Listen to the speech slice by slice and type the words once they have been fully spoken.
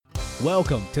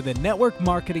Welcome to the Network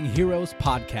Marketing Heroes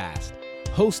Podcast,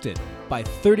 hosted by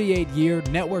 38-year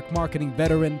network marketing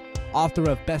veteran, author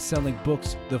of best-selling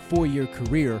books The 4-Year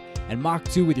Career and Mach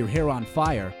 2 with Your Hair on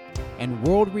Fire, and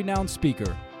world-renowned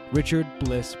speaker, Richard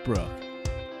Bliss Brooke.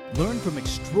 Learn from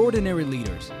extraordinary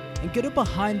leaders and get a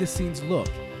behind-the-scenes look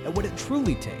at what it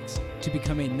truly takes to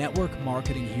become a network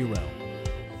marketing hero.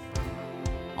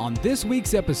 On this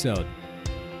week's episode.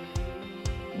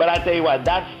 But I tell you what,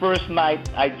 that first night,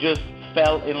 I just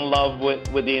fell in love with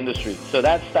the industry. So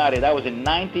that was in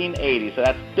 1980. So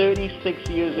that's 36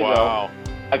 years ago.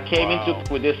 I came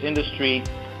into with this industry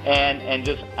and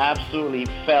just absolutely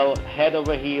fell head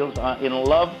over heels in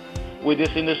love with this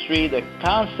industry. The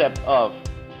concept of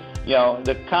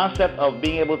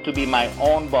being able to be my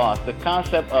own boss, the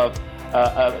concept of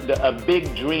a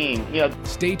big dream.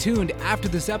 Stay tuned after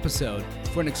this episode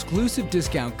for an exclusive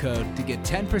discount code to get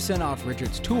 10% off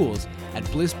Richard's tools at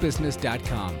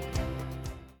blissbusiness.com.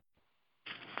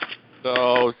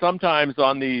 So sometimes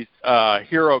on these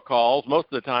hero calls, most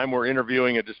of the time we're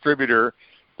interviewing a distributor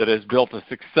that has built a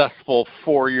successful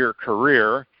 4-year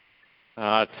career.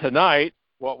 Tonight,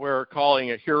 what we're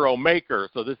calling a hero maker.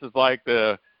 So this is like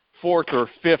the 4th or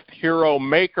 5th hero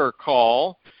maker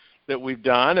call that we've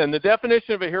done. And the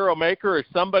definition of a hero maker is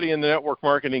somebody in the network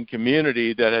marketing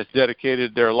community that has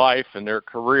dedicated their life and their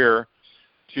career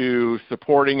to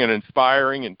supporting and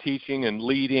inspiring and teaching and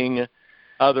leading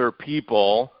other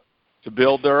people to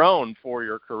build their own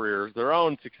 4-year careers, their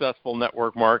own successful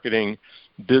network marketing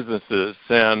businesses.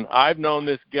 And I've known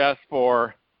this guest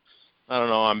for, I don't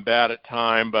know, I'm bad at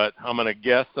time, but I'm going to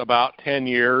guess about 10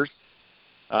 years.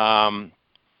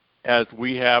 As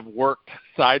we have worked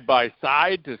side by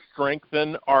side to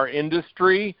strengthen our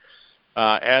industry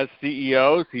as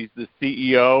CEOs. He's the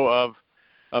CEO of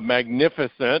a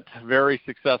magnificent, very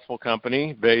successful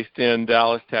company based in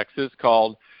Dallas, Texas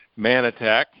called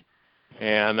Mannatech.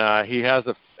 And he has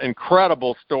an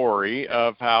incredible story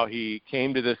of how he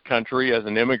came to this country as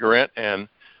an immigrant and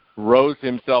rose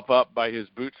himself up by his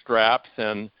bootstraps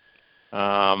and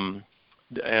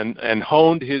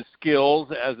honed his skills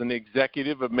as an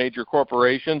executive of major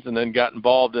corporations, and then got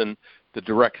involved in the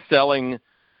direct selling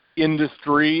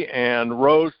industry and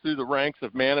rose through the ranks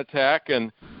of Mannatech.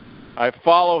 And I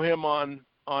follow him on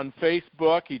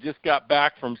Facebook. He just got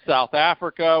back from South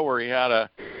Africa where he had a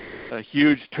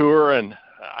huge tour, and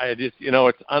I just,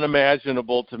 it's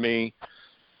unimaginable to me.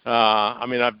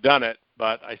 I've done it,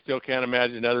 but I still can't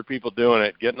imagine other people doing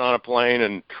it, getting on a plane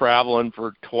and traveling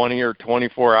for 20 or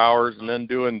 24 hours and then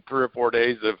doing 3 or 4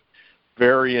 days of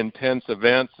very intense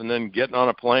events and then getting on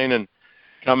a plane and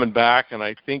coming back. And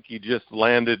I think he just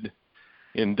landed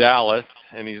in Dallas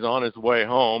and he's on his way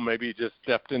home. Maybe he just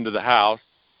stepped into the house.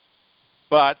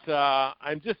 But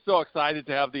I'm just so excited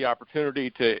to have the opportunity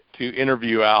to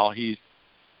interview Al. He's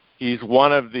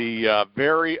one of the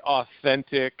very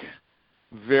authentic,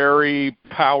 very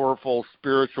powerful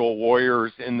spiritual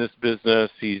warriors in this business.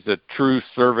 He's a true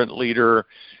servant leader.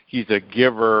 He's a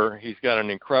giver. He's got an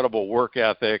incredible work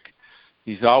ethic.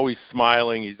 He's always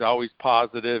smiling. He's always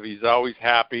positive. He's always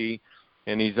happy,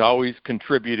 and he's always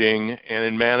contributing. And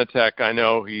in Mannatech, I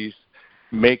know he's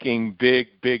making big,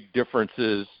 big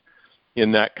differences in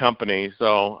that company.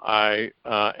 So I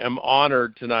am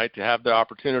honored tonight to have the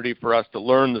opportunity for us to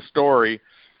learn the story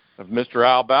of Mr.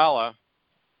 Al Bala.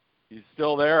 You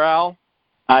still there, Al?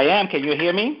 I am. Can you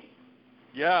hear me?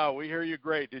 Yeah, we hear you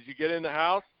great. Did you get in the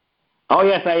house? Oh,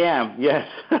 yes, I am. Yes.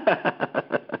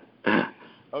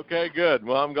 Okay, good.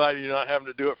 Well, I'm glad you're not having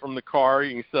to do it from the car.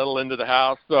 You can settle into the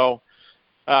house. So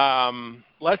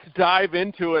let's dive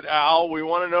into it, Al. We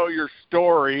want to know your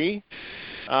story.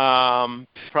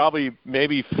 Probably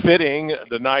maybe fitting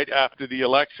the night after the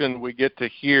election, we get to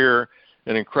hear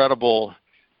an incredible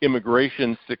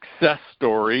immigration success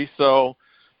story. So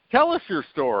tell us your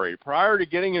story. Prior to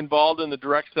getting involved in the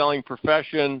direct selling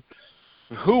profession,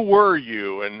 who were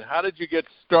you and how did you get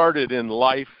started in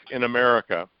life in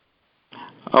America?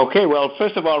 Okay, well,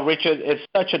 first of all, Richard, it's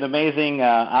such an amazing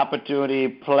opportunity,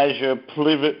 pleasure,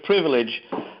 privilege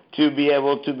to be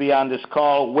able to be on this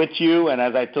call with you. And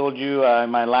as I told you in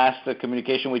my last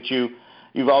communication with you,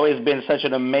 you've always been such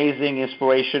an amazing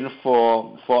inspiration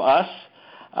for us.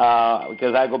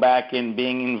 Because I go back in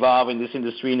being involved in this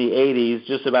industry in the 80s,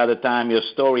 just about the time your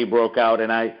story broke out.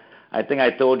 And I think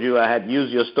I told you I had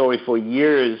used your story for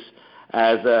years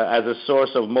as a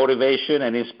source of motivation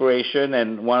and inspiration,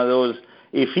 and one of those,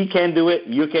 if he can do it,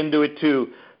 you can do it too.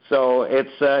 So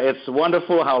it's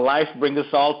wonderful how life brings us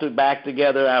all back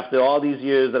together after all these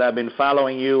years that I've been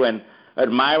following you and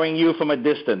admiring you from a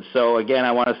distance. So again,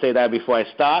 I want to say that before I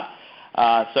start.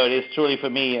 So it is truly for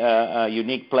me a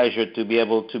unique pleasure to be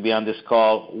able to be on this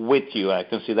call with you. I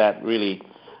consider that really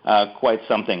quite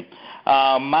something.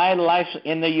 My life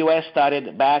in the U.S.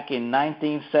 started back in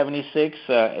 1976.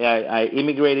 I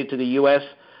immigrated to the U.S.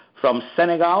 from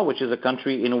Senegal, which is a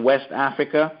country in West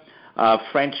Africa,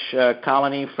 French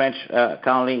colony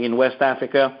in West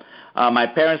Africa. My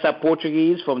parents are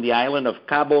Portuguese from the island of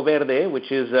Cabo Verde,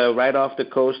 which is right off the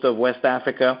coast of West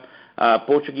Africa,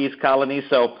 Portuguese colony.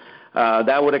 So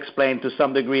that would explain to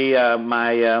some degree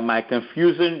my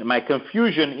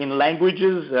confusion in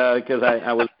languages, because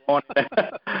I was born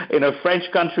in a French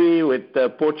country with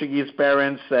Portuguese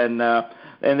parents, and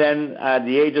then at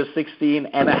the age of 16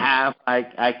 and a half,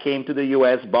 I came to the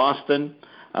U.S., Boston,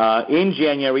 in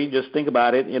January. Just think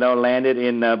about it, landed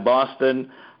in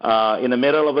Boston in the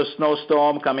middle of a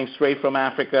snowstorm coming straight from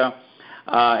Africa,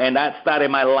 and that started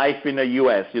my life in the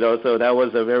U.S., so that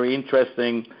was a very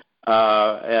interesting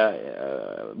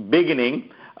beginning,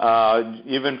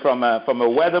 even from a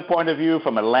weather point of view,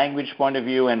 from a language point of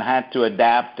view, and had to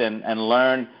adapt and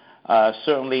learn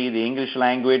certainly the English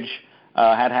language.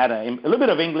 Had a little bit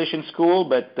of English in school,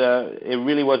 but it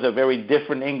really was a very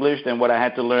different English than what I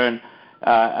had to learn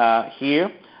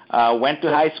here. Went to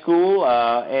high school,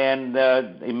 and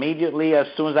immediately as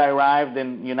soon as I arrived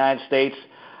in the United States,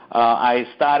 I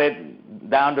started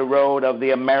down the road of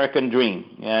the American dream.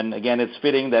 And again, it's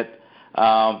fitting that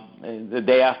the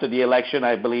day after the election,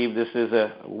 I believe this is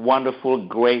a wonderful,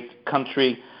 great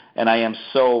country, and I am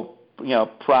so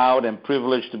proud and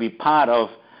privileged to be part of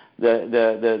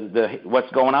the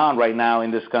what's going on right now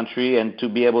in this country and to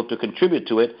be able to contribute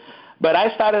to it. But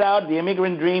I started out, the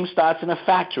immigrant dream starts in a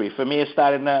factory. For me, it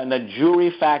started in a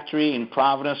jewelry factory in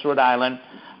Providence, Rhode Island,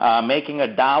 making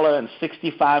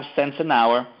 $1.65 an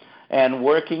hour, and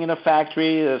working in a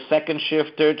factory, second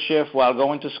shift, third shift, while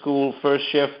going to school, first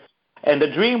shift. And the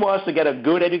dream was to get a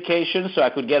good education so I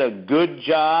could get a good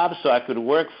job, so I could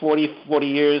work 40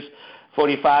 years,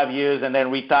 45 years, and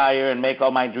then retire and make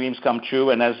all my dreams come true.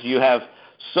 And as you have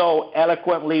so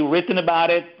eloquently written about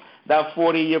it, that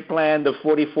 40-year plan, the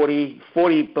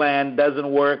 40-40-40 plan doesn't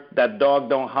work. That dog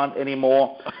don't hunt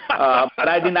anymore. But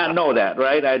I did not know that,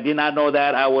 right? I did not know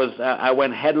that. I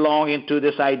went headlong into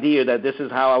this idea that this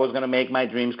is how I was going to make my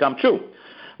dreams come true.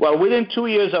 Well, within 2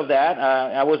 years of that,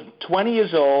 I was 20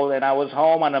 years old, and I was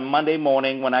home on a Monday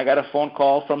morning when I got a phone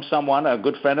call from someone, a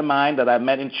good friend of mine that I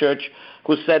met in church,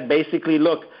 who said basically,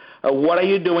 look, what are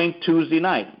you doing Tuesday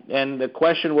night? And the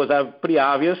question was pretty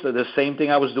obvious, the same thing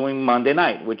I was doing Monday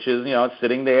night, which is,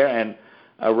 sitting there and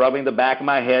rubbing the back of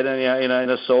my head in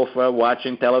a sofa,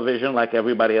 watching television like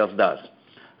everybody else does.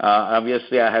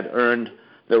 Obviously, I had earned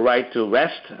the right to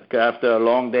rest after a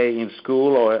long day in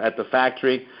school or at the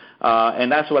factory,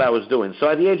 and that's what I was doing. So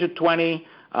at the age of 20,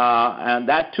 and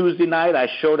that Tuesday night, I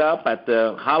showed up at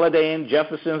the Holiday Inn,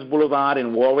 Jefferson's Boulevard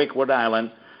in Warwick, Rhode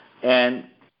Island, and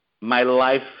my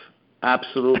life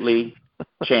absolutely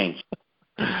changed.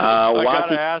 I got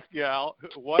to ask you, Al,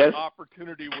 what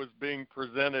opportunity was being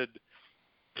presented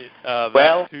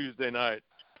that Tuesday night?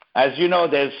 As you know,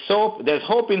 there's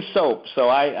hope in soap. So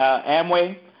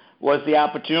Amway was the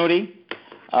opportunity,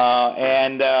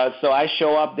 and so I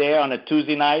show up there on a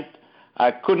Tuesday night. I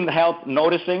couldn't help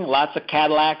noticing lots of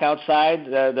Cadillac outside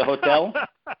the hotel.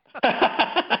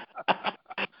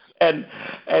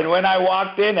 And when I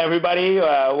walked in, everybody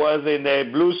was in their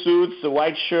blue suits, the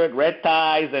white shirt, red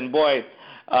ties, and boy,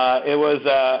 it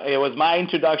was my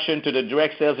introduction to the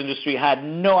direct sales industry. Had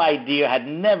no idea, had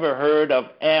never heard of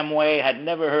Amway, had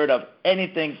never heard of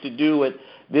anything to do with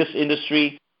this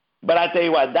industry. But I tell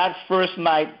you what, that first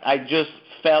night, I just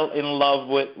fell in love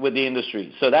with the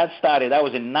industry. So that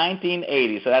was in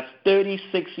 1980. So that's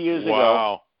 36 years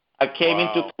ago. I came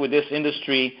into with this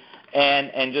industry.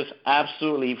 And just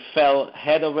absolutely fell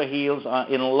head over heels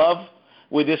in love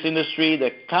with this industry.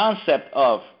 The concept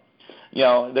of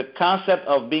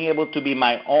being able to be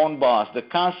my own boss, the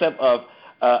concept of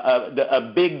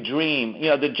a big dream.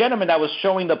 The gentleman that was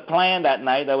showing the plan that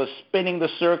night, that was spinning the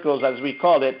circles, as we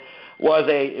called it, was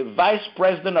a vice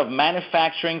president of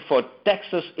manufacturing for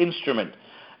Texas Instrument.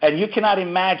 And you cannot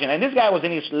imagine. And this guy was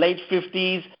in his late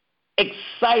 50s,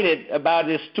 excited about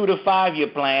this 2 to 5 year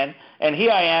plan. And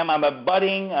here I am. I'm a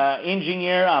budding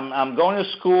engineer. I'm going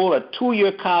to school, a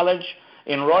 2-year college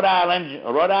in Rhode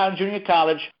Island Junior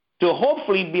College, to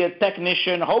hopefully be a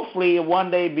technician, hopefully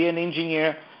one day be an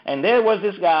engineer. And there was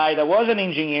this guy that was an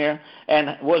engineer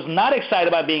and was not excited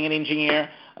about being an engineer,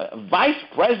 vice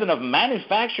president of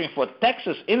manufacturing for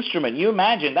Texas Instrument. You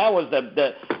imagine that was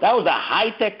the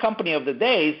high-tech company of the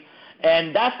days,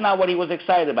 and that's not what he was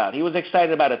excited about. He was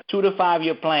excited about a 2 to 5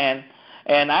 year plan.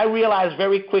 And I realized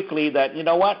very quickly that, you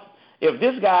know what, if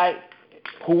this guy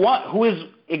who is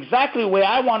exactly where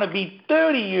I want to be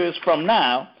 30 years from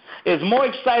now is more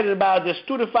excited about this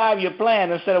 2 to 5 year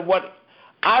plan instead of what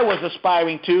I was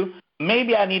aspiring to,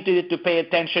 maybe I needed to pay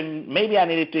attention, maybe I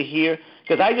needed to hear,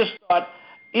 because I just thought,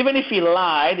 even if he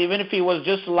lied, even if he was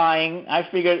just lying, I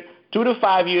figured 2 to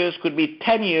 5 years could be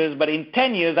 10 years, but in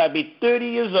 10 years I'd be 30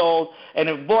 years old, and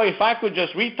if I could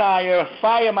just retire,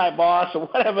 fire my boss, or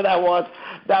whatever that was,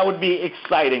 that would be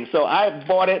exciting. So I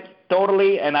bought it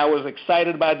totally, and I was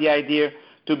excited about the idea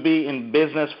to be in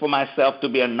business for myself, to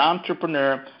be an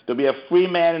entrepreneur, to be a free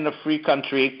man in a free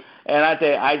country, and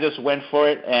I just went for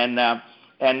it and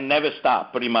never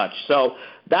stopped, pretty much. So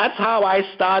that's how I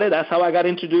started. That's how I got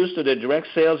introduced to the direct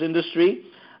sales industry,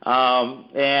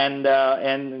 and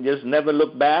just never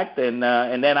looked back. And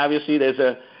then obviously there's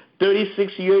a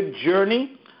 36-year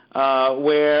journey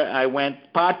where I went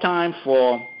part-time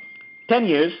for 10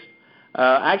 years.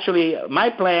 Actually, my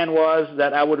plan was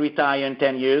that I would retire in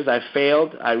 10 years. I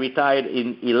failed. I retired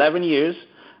in 11 years.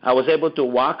 I was able to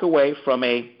walk away from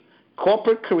a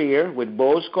corporate career with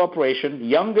Bose Corporation,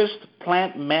 youngest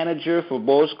plant manager for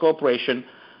Bose Corporation.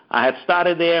 I had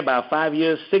started there about 5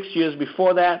 years, 6 years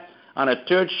before that on a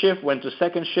third shift, went to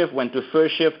second shift, went to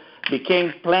first shift,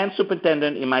 became plant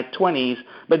superintendent in my 20s.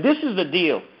 But this is the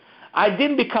deal. I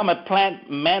didn't become a plant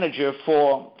manager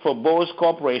for Bose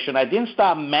Corporation. I didn't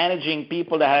start managing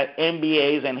people that had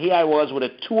MBAs, and here I was with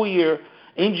a 2-year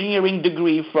engineering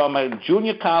degree from a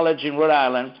junior college in Rhode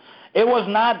Island. It was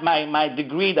not my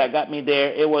degree that got me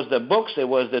there. It was the books, it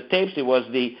was the tapes, it was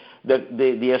the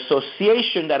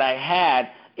association that I had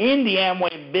in the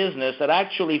Amway business that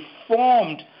actually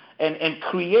formed and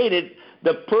created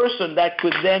the person that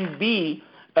could then be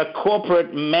a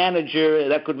corporate manager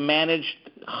that could manage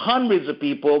hundreds of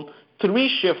people,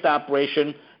 3-shift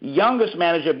operation, youngest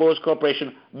manager at Bose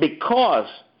Corporation, because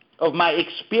of my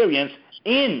experience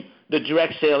in the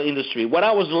direct sale industry. What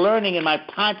I was learning in my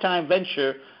part-time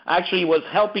venture actually was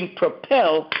helping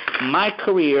propel my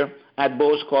career at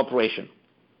Bose Corporation.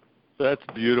 That's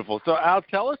beautiful. So, Al,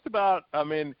 tell us about,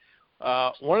 one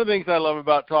of the things I love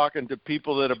about talking to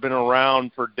people that have been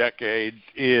around for decades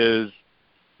is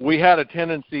we had a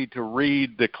tendency to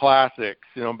read the classics.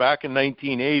 Back in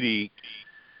 1980,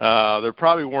 there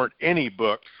probably weren't any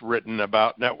books written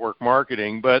about network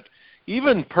marketing, but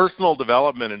even personal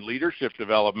development and leadership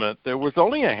development, there was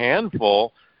only a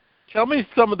handful. Tell me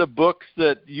some of the books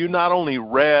that you not only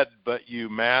read, but you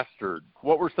mastered.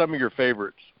 What were some of your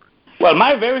favorites? Well,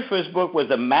 my very first book was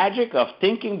The Magic of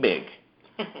Thinking Big.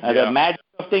 The Magic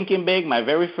of Thinking Big, my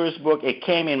very first book. It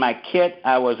came in my kit.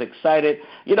 I was excited.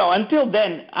 Until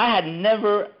then, I had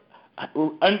never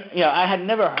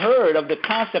heard of the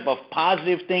concept of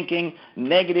positive thinking,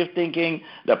 negative thinking,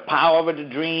 the power of the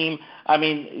dream.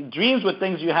 Dreams were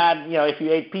things you had, if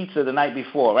you ate pizza the night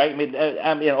before, right?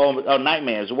 Or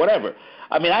nightmares or whatever.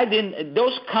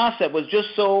 Those concepts was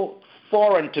just so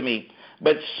foreign to me.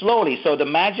 But slowly, so the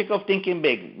magic of thinking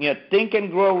big, think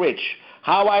and grow rich.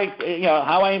 How I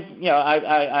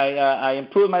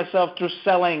improve myself through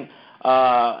selling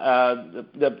the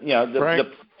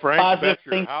Frank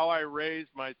Betcher, how I raised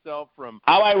myself from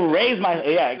exactly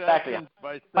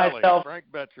by selling. Myself. Frank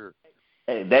Betcher.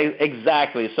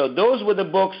 Exactly. So those were the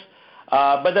books.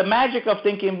 But the magic of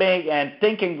thinking big and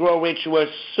think and grow rich were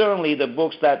certainly the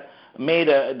books that made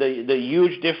the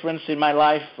huge difference in my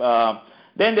life.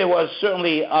 Then there was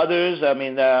certainly others. There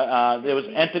was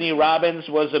Anthony Robbins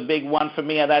was a big one for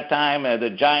me at that time. The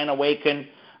Giant Awaken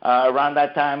around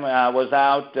that time was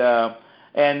out.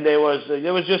 And there was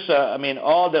just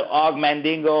all the Og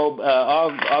Mandingo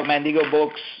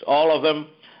books, all of them.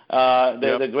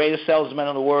 The Greatest Salesman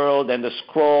in the World, and the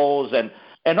Scrolls,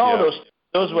 and all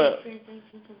those were,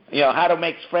 How to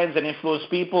Make Friends and Influence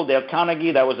People. Dale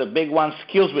Carnegie, that was a big one.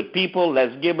 Skills with People,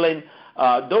 Les Giblin.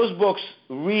 Those books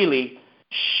really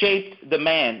shaped the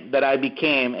man that I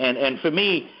became, and for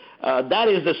me, that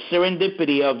is the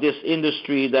serendipity of this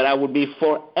industry that I would be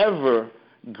forever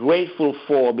grateful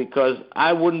for, because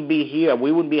I wouldn't be here,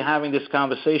 we wouldn't be having this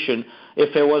conversation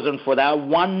if it wasn't for that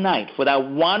one night, for that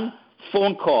one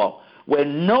phone call where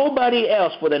nobody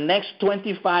else for the next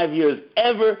 25 years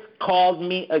ever called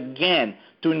me again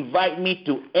to invite me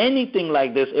to anything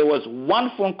like this. It was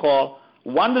one phone call,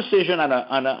 one decision on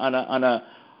a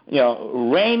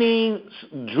rainy,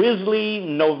 drizzly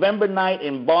November night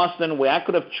in Boston where I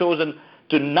could have chosen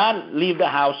to not leave the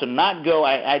house and not go.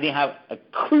 I didn't have a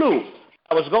clue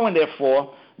I was going there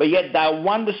for, but yet that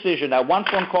one decision, that one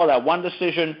phone call, that one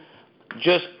decision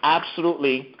just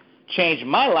absolutely changed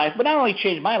my life. But not only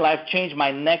changed my life, changed my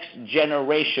next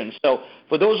generation. So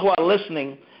for those who are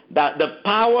listening, that the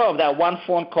power of that one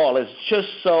phone call is just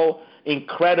so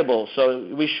incredible. So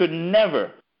we should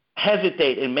never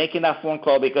hesitate in making that phone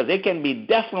call, because it can be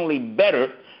definitely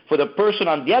better for the person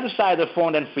on the other side of the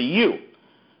phone than for you.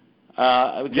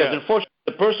 Because unfortunately,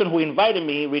 the person who invited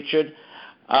me, Richard,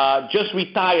 just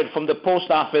retired from the post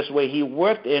office where he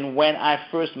worked in when I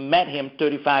first met him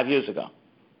 35 years ago.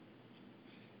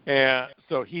 And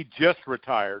so he just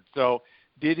retired. So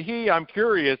did he, I'm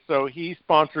curious, so he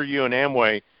sponsored you in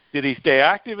Amway. Did he stay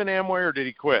active in Amway or did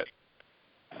he quit?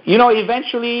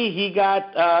 Eventually he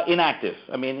got inactive.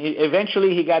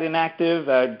 Eventually he got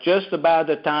inactive just about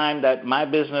the time that my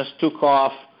business took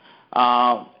off.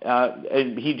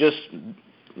 And he just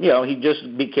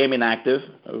became inactive.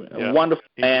 A wonderful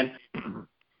man.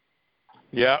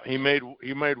 Yeah, he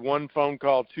made one phone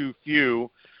call too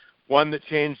few, one that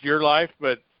changed your life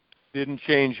but didn't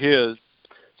change his.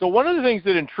 So one of the things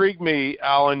that intrigued me,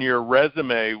 Al, in your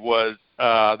resume was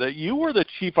that you were the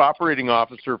chief operating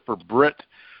officer for Brit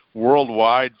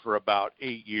worldwide for about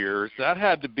 8 years. That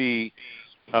had to be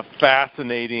a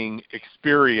fascinating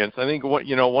experience. I think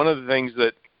one of the things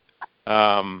that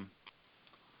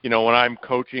when I'm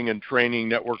coaching and training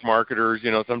network marketers,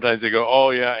 sometimes they go, "Oh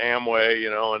yeah, Amway,"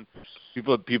 and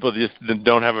people just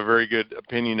don't have a very good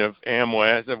opinion of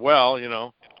Amway. I said, well,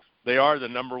 they are the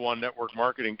number one network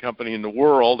marketing company in the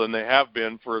world, and they have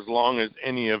been for as long as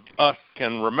any of us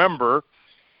can remember.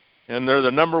 And they're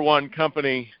the number one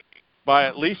company by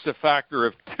at least a factor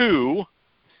of 2.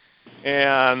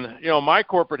 And, my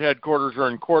corporate headquarters are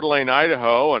in Coeur d'Alene,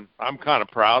 Idaho, and I'm kind of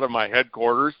proud of my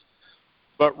headquarters.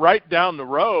 But right down the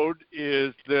road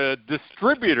is the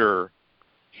distributor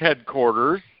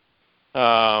headquarters.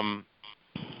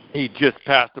 He just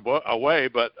passed away,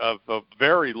 but of a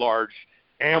very large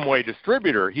Amway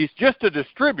distributor. He's just a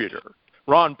distributor.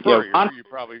 Ron Purrier, you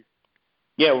probably...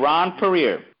 Yeah, Ron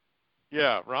Purrier.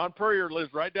 Yeah, Ron Purrier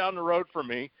lives right down the road from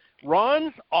me.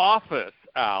 Ron's office,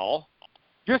 Al,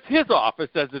 just his office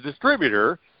as a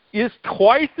distributor, is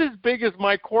twice as big as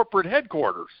my corporate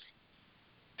headquarters.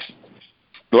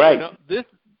 Right. One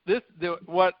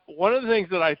of the things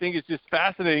that I think is just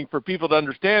fascinating for people to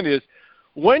understand is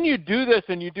when you do this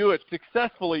and you do it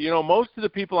successfully, most of the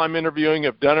people I'm interviewing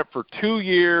have done it for 2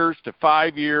 years to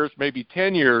 5 years, maybe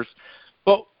 10 years.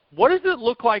 But what does it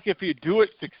look like if you do it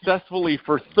successfully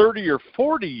for 30 or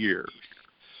 40 years?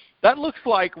 That looks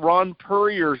like Ron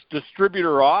Purrier's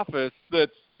distributor office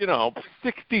that's,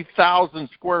 60,000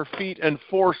 square feet and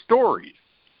 4 stories.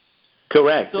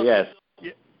 Correct, yes.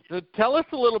 So tell us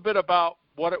a little bit about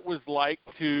what it was like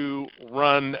to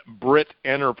run Brit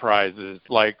Enterprises,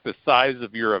 like the size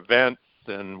of your events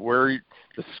and the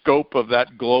scope of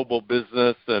that global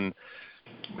business, and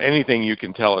anything you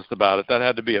can tell us about it. That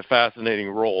had to be a fascinating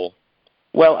role.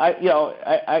 Well,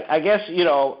 I guess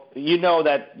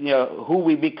that who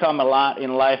we become a lot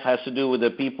in life has to do with the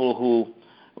people who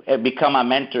become our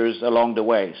mentors along the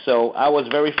way. So I was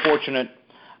very fortunate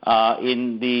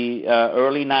in the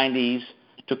early 90s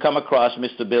to come across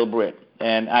Mr. Bill Britt.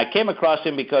 And I came across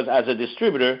him because as a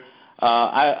distributor,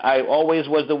 I always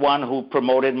was the one who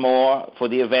promoted more for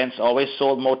the events, always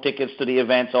sold more tickets to the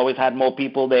events, always had more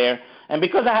people there. And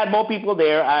because I had more people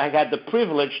there, I had the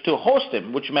privilege to host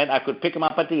him, which meant I could pick him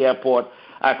up at the airport,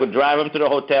 I could drive him to the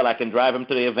hotel, I can drive him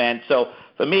to the event. So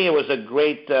for me, it was a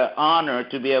great honor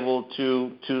to be able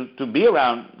to be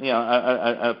around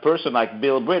a person like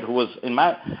Bill Britt, who was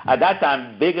at that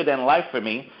time bigger than life for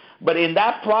me. But in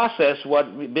that process,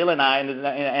 what Bill and I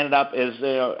ended up is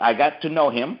I got to know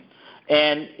him.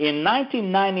 And in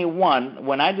 1991,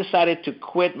 when I decided to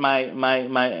quit my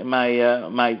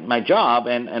job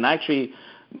and actually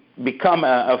become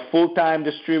a full-time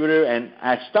distributor, and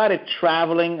I started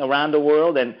traveling around the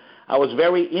world, and I was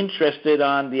very interested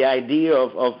on the idea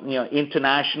of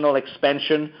international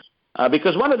expansion,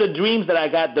 because one of the dreams that I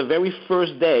got the very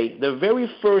first day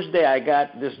I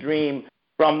got this dream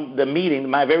from the meeting,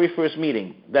 my very first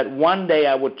meeting, that one day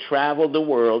I would travel the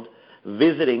world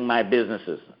visiting my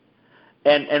businesses.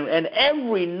 And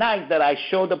every night that I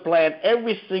showed the plan,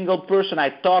 every single person I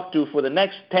talked to for the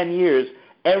next 10 years,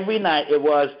 every night it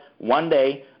was, one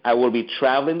day I will be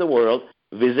traveling the world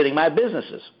visiting my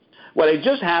businesses. Well, it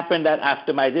just happened that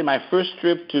after I did my first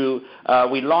trip to,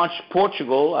 we launched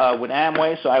Portugal with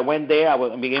Amway, so I went there.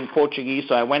 I became Portuguese,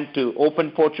 so I went to open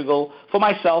Portugal for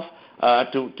myself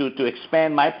to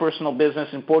expand my personal business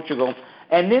in Portugal.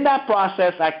 And in that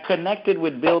process, I connected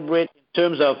with Bill Britt in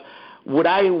terms of, would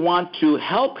I want to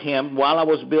help him while I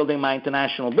was building my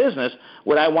international business?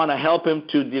 Would I want to help him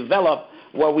to develop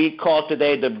what we call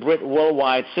today the Brit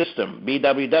Worldwide System,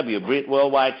 BWW, Brit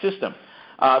Worldwide System?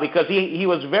 Because he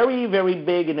was very, very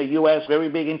big in the U.S., very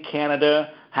big in Canada,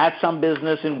 had some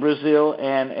business in Brazil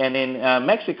and in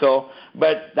Mexico,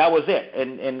 but that was it.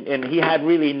 And he had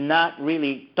really not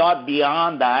really thought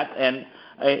beyond that. And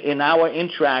in our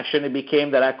interaction, it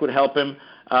became that I could help him.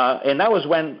 And that was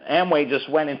when Amway just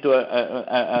went into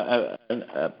a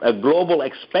global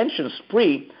expansion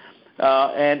spree.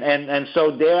 And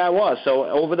so there I was. So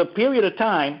over the period of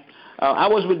time, I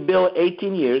was with Bill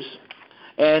 18 years.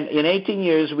 And in 18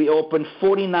 years, we opened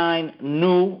 49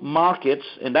 new markets,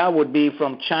 and that would be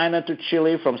from China to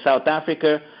Chile, from South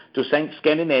Africa to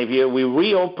Scandinavia. We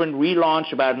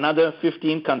relaunched about another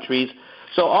 15 countries.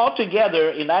 So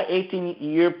altogether, in that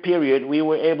 18-year period, we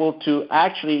were able to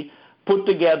actually put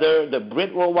together the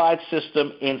Brit Worldwide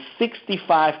system in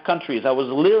 65 countries. I was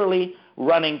literally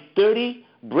running 30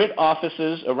 Brit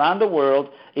offices around the world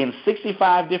in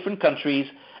 65 different countries,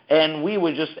 and we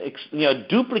were just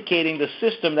duplicating the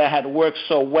system that had worked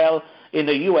so well in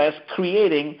the U.S.,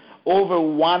 creating over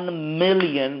 1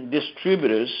 million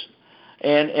distributors,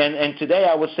 and today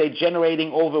I would say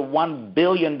generating over $1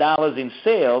 billion in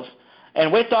sales.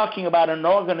 And we're talking about an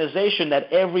organization that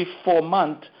every 4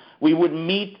 months we would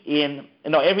meet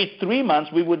every 3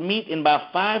 months we would meet in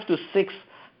about 5 to 6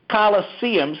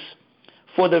 coliseums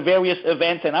for the various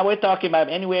events. And now we're talking about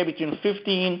anywhere between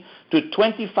 15 to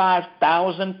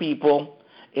 25,000 people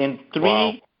in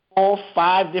 3, 4,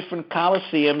 5 different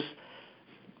coliseums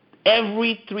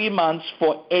every 3 months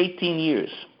for 18 years.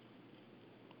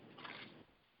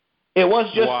 It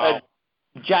was just a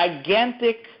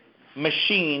gigantic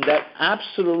machine that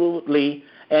absolutely,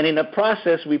 and in the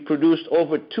process we produced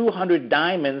over 200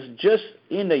 diamonds just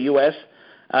in the U.S.,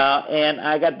 and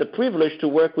I got the privilege to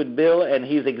work with Bill and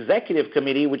his executive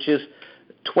committee, which is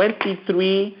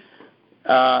 23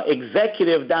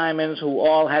 executive diamonds who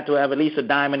all had to have at least a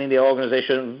diamond in their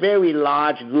organization. Very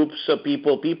large groups of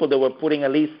people that were putting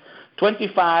at least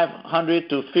 2,500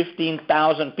 to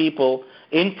 15,000 people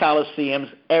in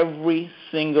coliseums every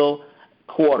single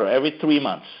quarter, every 3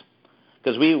 months.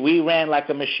 Because we ran like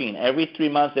a machine. Every 3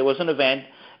 months there was an event,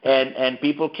 and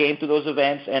people came to those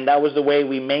events, and that was the way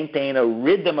we maintained a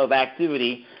rhythm of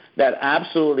activity that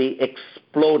absolutely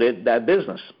exploded that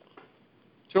business.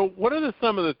 So what are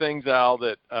some of the things, Al,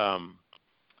 that,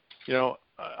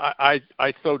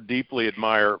 I so deeply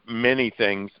admire many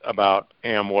things about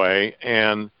Amway,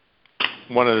 and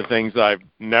one of the things I've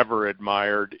never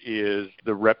admired is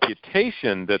the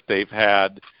reputation that they've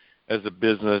had as a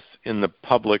business in the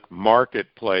public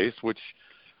marketplace, which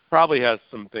probably has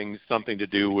something to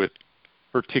do with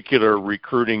particular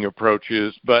recruiting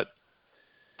approaches. But,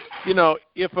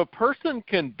 if a person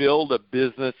can build a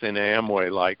business in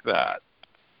Amway like that,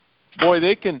 boy,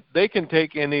 they can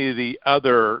take any of the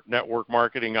other network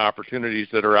marketing opportunities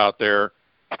that are out there,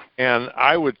 and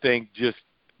I would think just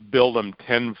build them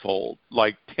tenfold,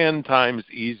 like 10 times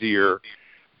easier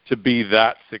to be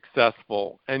that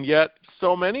successful. And yet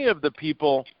so many of the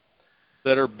people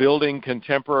that are building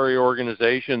contemporary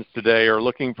organizations today are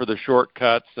looking for the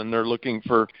shortcuts, and they're looking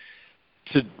to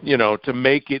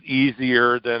make it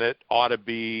easier than it ought to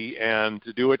be and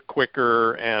to do it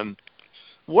quicker. And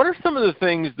what are some of the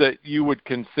things that you would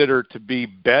consider to be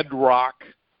bedrock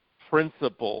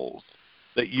principles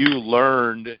that you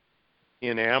learned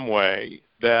in Amway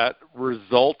that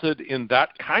resulted in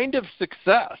that kind of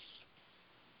success?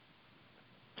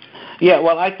 Yeah,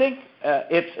 well, I think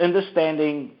it's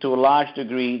understanding to a large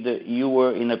degree that you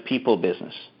were in a people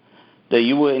business, that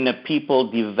you were in a people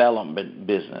development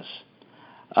business.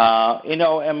 And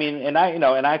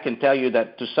I can tell you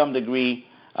that to some degree,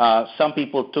 some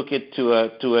people took it to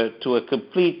a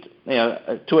complete,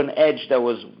 to an edge that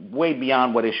was way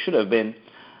beyond what it should have been.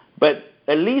 But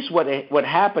at least what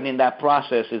happened in that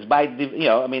process is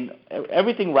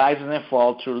everything rises and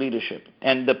falls through leadership,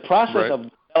 and the process of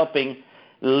developing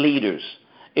leaders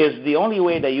is the only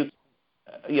way that you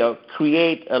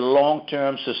create a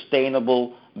long-term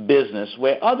sustainable business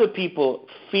where other people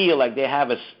feel like they have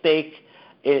a stake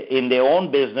in their own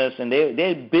business, and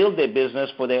they build their business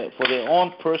for their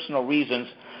own personal reasons,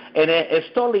 and it's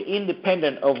totally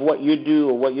independent of what you do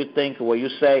or what you think or what you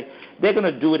say. They're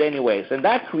going to do it anyways, and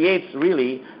that creates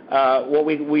really what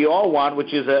we all want,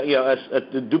 which is a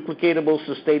duplicatable,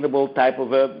 sustainable type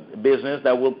of a business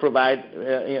that will provide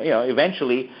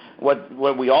eventually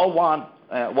what we all want.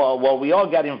 What we all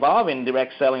got involved in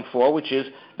direct selling for, which is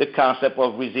the concept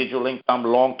of residual income,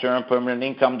 long-term permanent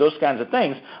income, those kinds of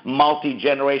things,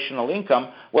 multi-generational income.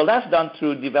 Well, that's done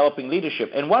through developing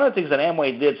leadership. And one of the things that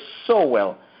Amway did so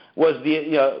well was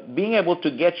being able to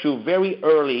get you very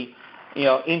early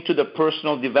into the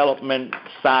personal development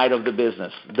side of the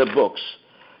business, the books,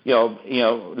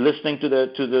 listening to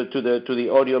the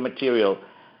audio material,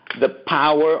 the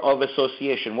power of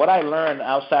association. What I learned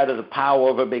outside of the power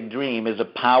of a big dream is the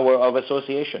power of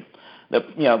association.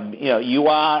 You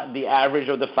are the average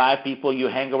of the 5 people you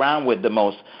hang around with the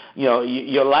most.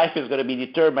 Your life is going to be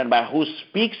determined by who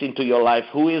speaks into your life,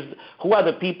 who are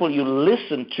the people you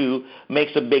listen to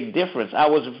makes a big difference. I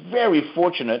was very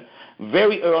fortunate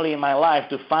very early in my life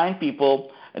to find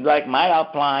people like my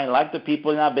upline, like the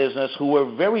people in our business who were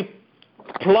very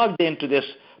plugged into this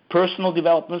personal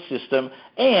development system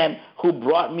and who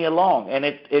brought me along. And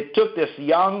it took this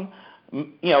young,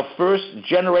 first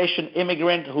generation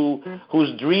immigrant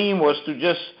whose dream was to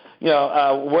just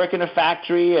work in a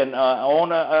factory and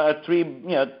own a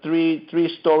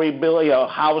three-story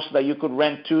house that you could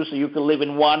rent to, so you could live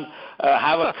in one,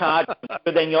 have a car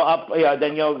than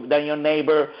your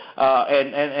neighbor,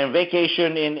 and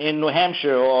vacation in New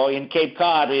Hampshire or in Cape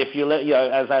Cod if you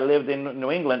as I lived in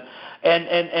New England,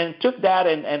 and took that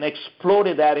and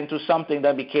exploded that into something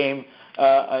that became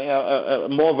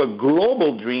more of a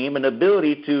global dream, an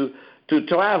ability to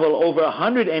travel over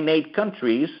 108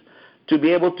 countries, to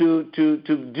be able to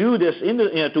do this,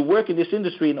 to work in this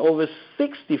industry in over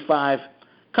 65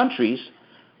 countries,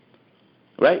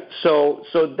 right? So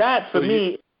that for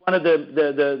me is one of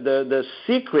the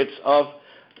secrets of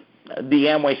the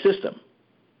Amway system.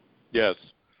 Yes.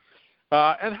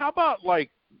 And how about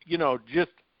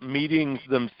just meetings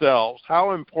themselves?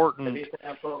 How important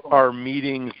are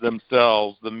meetings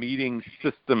themselves, the meeting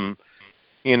system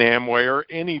in Amway or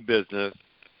any business?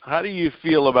 How do you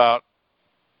feel about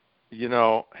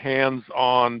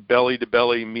hands-on,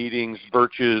 belly-to-belly meetings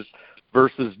versus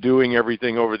doing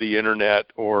everything over the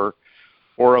internet or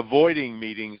avoiding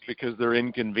meetings because they're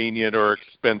inconvenient or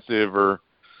expensive or,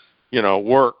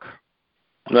 work?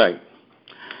 Right.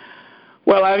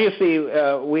 Well, obviously,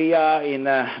 we are in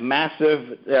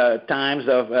massive times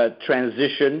of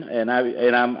transition, and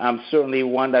I'm certainly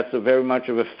one that's very much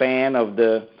of a fan of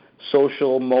the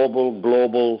social, mobile,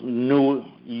 global,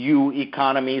 new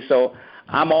economy. So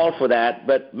I'm all for that,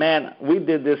 but man, we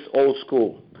did this old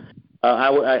school.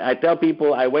 I tell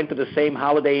people I went to the same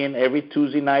Holiday Inn every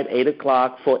Tuesday night, 8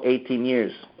 o'clock for 18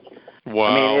 years. Wow.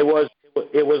 I mean,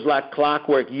 it was like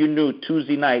clockwork. You knew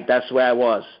Tuesday night, that's where I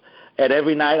was. And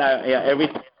every night, I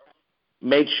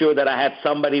made sure that I had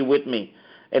somebody with me.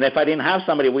 And if I didn't have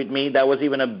somebody with me, that was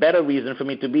even a better reason for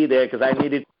me to be there because I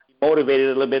needed to be motivated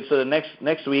a little bit. So the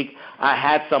next week, I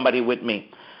had somebody with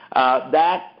me.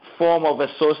 That form of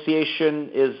association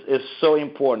is so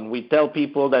important. We tell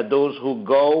people that those who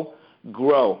go,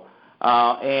 grow.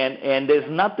 And there's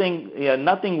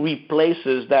nothing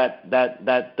replaces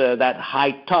that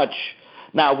high touch.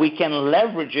 Now, we can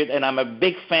leverage it, and I'm a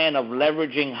big fan of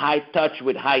leveraging high touch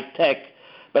with high tech.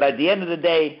 But at the end of the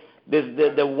day,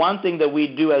 the one thing that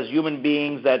we do as human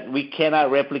beings that we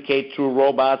cannot replicate through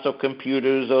robots or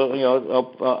computers or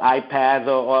iPads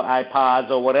or iPods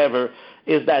or whatever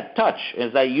is that touch,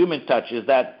 is that human touch, is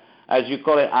that, as you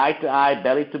call it, eye to eye,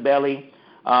 belly to belly.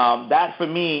 That for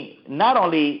me not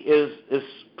only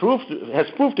has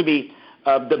proved to be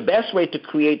the best way to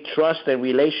create trust and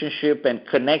relationship and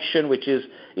connection, which is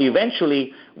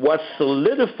eventually what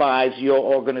solidifies your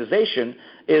organization,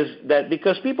 is that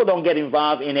because people don't get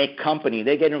involved in a company,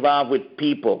 they get involved with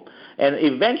people, and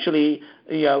eventually,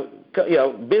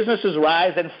 businesses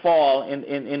rise and fall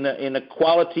in the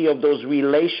quality of those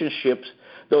relationships,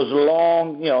 those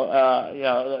long,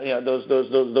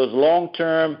 those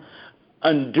long-term,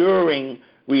 enduring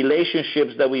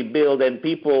relationships that we build, and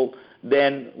people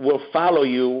then will follow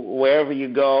you wherever you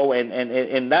go,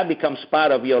 and that becomes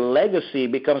part of your legacy,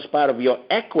 becomes part of your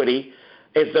equity,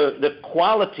 is the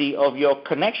quality of your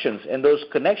connections, and those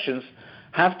connections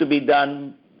have to be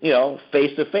done,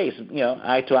 face to face,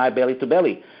 eye to eye, belly to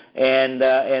belly, and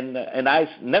I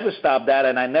never stopped that,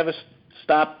 and I never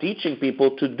stopped teaching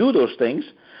people to do those things,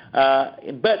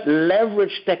 but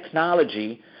leverage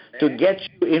technology to get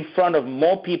you in front of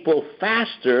more people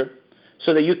faster,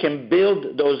 so that you can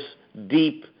build those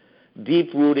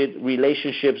deep-rooted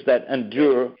relationships that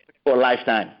endure for a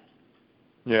lifetime.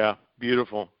 Yeah,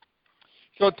 beautiful.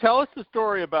 So tell us the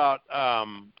story about, I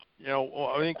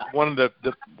think one of the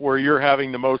where you're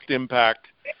having the most impact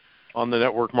on the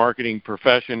network marketing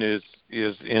profession is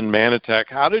in Mannatech.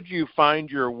 How did you find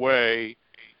your way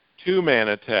to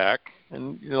Mannatech?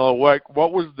 And,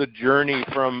 what was the journey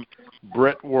from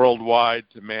Brit Worldwide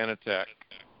to Mannatech?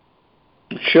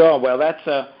 Sure. Well,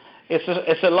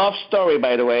 it's a love story,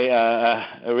 by the way,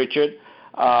 Richard.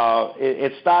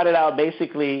 It started out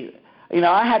basically,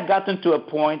 I had gotten to a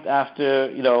point after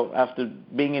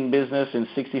being in business in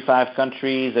 65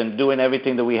 countries and doing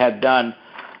everything that we had done,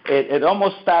 it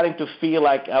almost starting to feel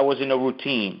like I was in a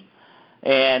routine.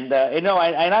 And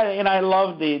I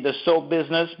love the soap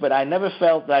business, but I never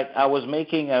felt like I was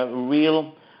making a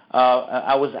real.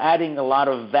 I was adding a lot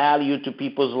of value to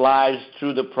people's lives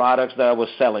through the products that I was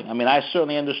selling. I mean, I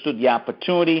certainly understood the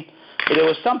opportunity, but there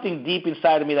was something deep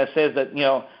inside of me that says that,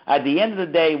 at the end of the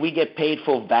day, we get paid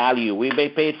for value. We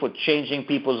get paid for changing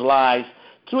people's lives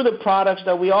through the products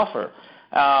that we offer.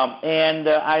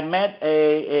 I met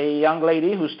a young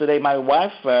lady who's today my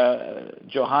wife,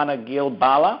 Johanna Gil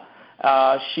Bala.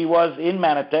 She was in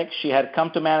Mannatech. She had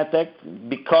come to Mannatech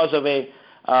because of a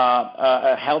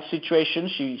health situation.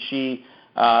 She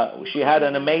had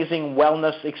an amazing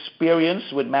wellness experience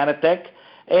with Mannatech.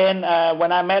 And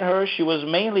when I met her, she was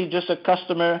mainly just a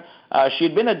customer. She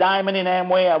had been a diamond in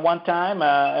Amway at one time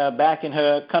back in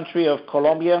her country of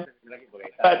Colombia.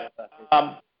 But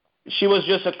she was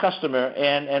just a customer.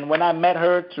 And when I met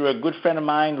her through a good friend of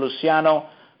mine, Luciano,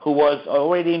 who was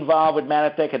already involved with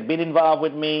Mannatech, had been involved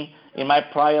with me in my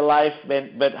prior life,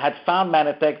 but had found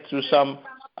Mannatech through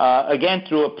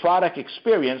through a product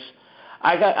experience,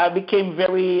 I became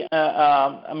very.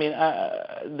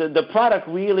 The product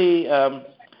really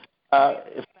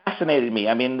fascinated me.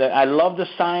 I mean, I love the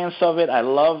science of it. I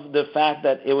love the fact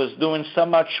that it was doing so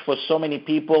much for so many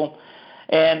people,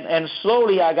 and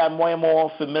slowly I got more and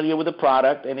more familiar with the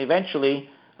product, and eventually.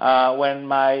 When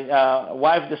my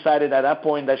wife decided at that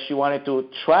point that she wanted to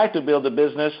try to build a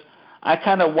business, I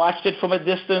kind of watched it from a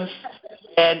distance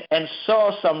and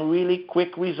saw some really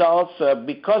quick results.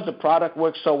 Because the product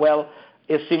worked so well,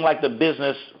 it seemed like the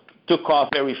business took off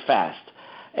very fast.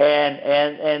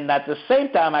 And at the same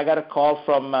time, I got a call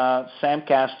from Sam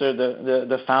Castor,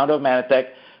 the founder of Mannatech,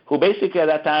 who basically at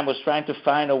that time was trying to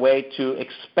find a way to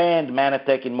expand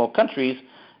Mannatech in more countries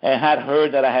and had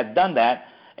heard that I had done that.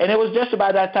 And it was just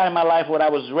about that time in my life when I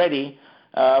was ready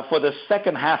for the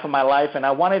second half of my life, and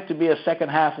I wanted to be a second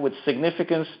half with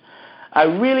significance.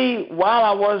 While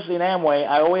I was in Amway,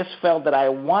 I always felt that I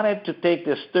wanted to take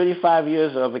this 35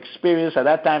 years of experience, at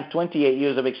that time 28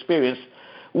 years of experience.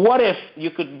 What if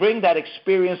you could bring that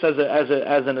experience as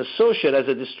an associate, as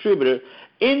a distributor,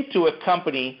 into a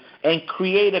company and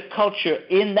create a culture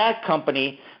in that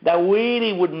company that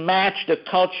really would match the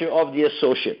culture of the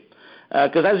associate?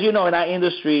 Because as you know, in our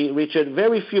industry, Richard,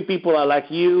 very few people are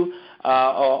like you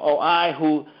or I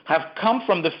who have come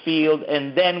from the field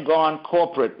and then gone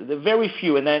corporate. They're very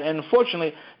few. And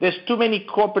unfortunately, there's too many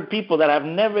corporate people that have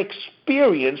never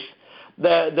experienced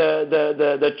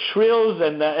the thrills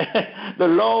and the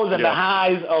lows and the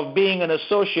highs of being an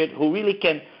associate, who really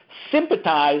can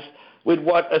sympathize with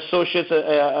what associates,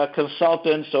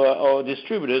 consultants, or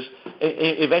distributors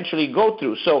eventually go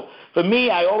through. So for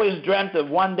me, I always dreamt of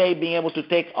one day being able to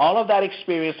take all of that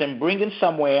experience and bring it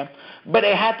somewhere, but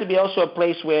it had to be also a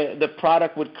place where the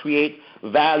product would create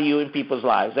value in people's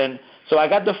lives. And so I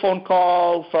got the phone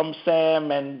call from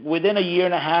Sam, and within a year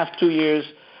and a half, 2 years,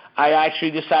 I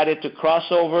actually decided to cross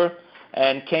over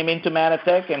and came into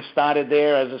Mannatech and started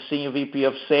there as a senior VP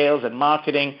of sales and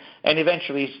marketing, and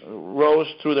eventually rose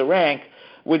through the rank.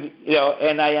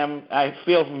 And I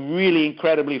feel really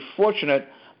incredibly fortunate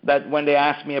that when they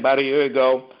asked me about a year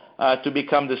ago to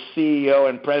become the CEO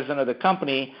and president of the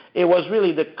company, it was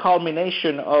really the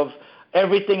culmination of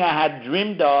everything I had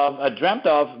dreamt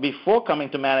of before coming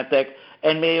to Mannatech,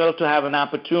 and being able to have an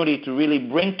opportunity to really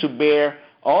bring to bear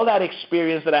all that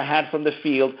experience that I had from the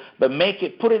field, but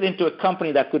put it into a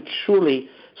company that could truly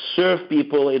serve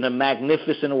people in a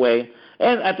magnificent way,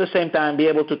 and at the same time be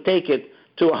able to take it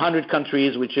to 100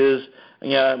 countries, which is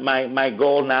my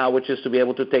goal now, which is to be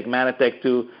able to take Mannatech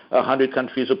to 100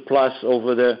 countries or plus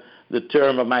over the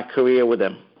term of my career with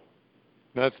them.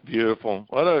 That's beautiful.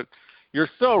 You're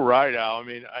so right, Al. I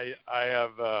mean, I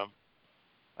have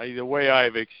the way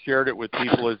I've shared it with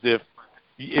people is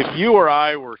if you or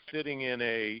I were sitting in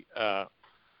a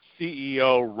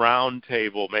CEO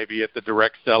roundtable, maybe at the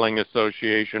Direct Selling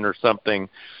Association or something,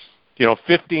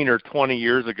 15 or 20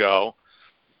 years ago,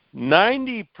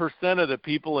 90% of the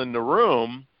people in the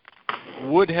room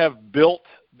would have built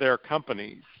their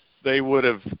companies. They would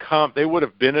have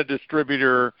been a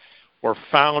distributor or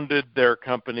founded their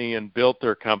company and built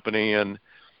their company. And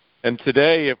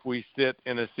today, if we sit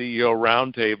in a CEO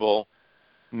roundtable,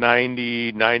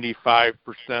 95%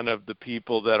 of the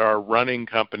people that are running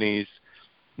companies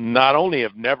not only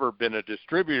have never been a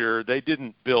distributor, they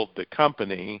didn't build the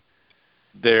company.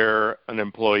 They're an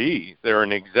employee. They're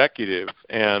an executive.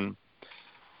 And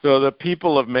so the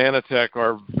people of Mannatech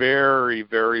are very,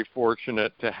 very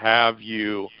fortunate to have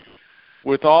you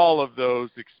with all of those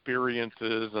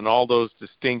experiences and all those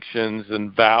distinctions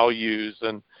and values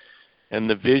and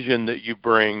the vision that you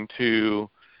bring to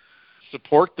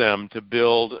support them to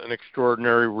build an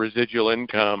extraordinary residual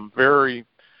income. Very,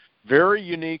 very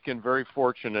unique and very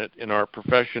fortunate in our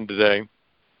profession today.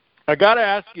 I got to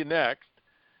ask you next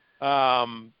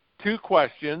two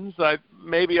questions.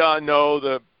 Maybe I know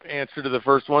the answer to the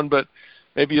first one, but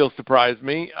maybe you'll surprise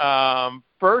me.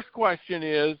 First question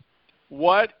is,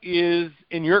 what is,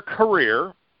 in your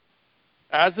career,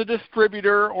 as a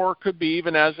distributor or could be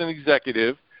even as an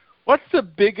executive, what's the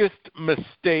biggest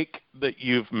mistake that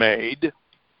you've made?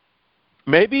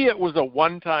 Maybe it was a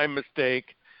one-time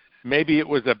mistake. Maybe it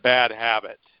was a bad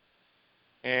habit.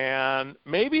 And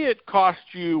maybe it cost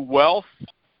you wealth,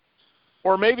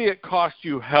 or maybe it cost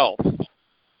you health,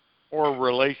 or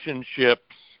relationships,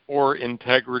 or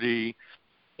integrity,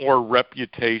 or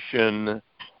reputation.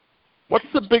 What's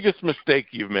the biggest mistake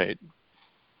you've made?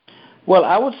 Well,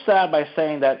 I would start by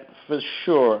saying that for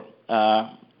sure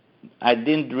I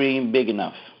didn't dream big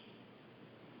enough.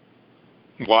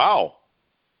 Wow.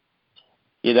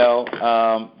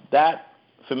 That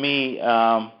for me,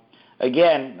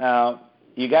 again,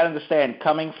 you got to understand,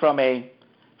 coming from a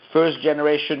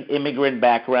first-generation immigrant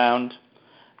background,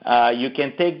 you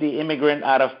can take the immigrant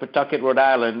out of Pawtucket, Rhode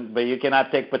Island, but you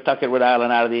cannot take Pawtucket, Rhode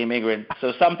Island out of the immigrant.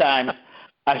 So sometimes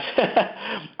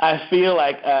I feel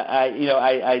like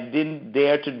I didn't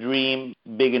dare to dream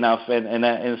big enough,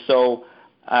 and so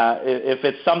if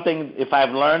it's something, if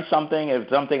I've learned something, if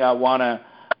it's something I want to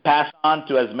pass on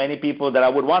to as many people that I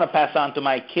would want to pass on to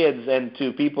my kids and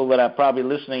to people that are probably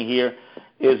listening here,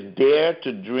 is dare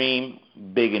to dream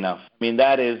big enough. I mean,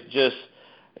 that is just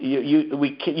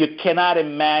you cannot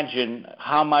imagine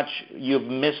how much you've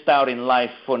missed out in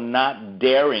life for not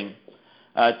daring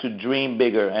to dream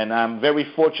bigger. And I'm very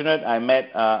fortunate. I met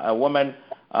a woman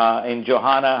in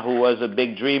Johanna who was a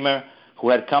big dreamer, who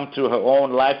had come through her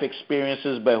own life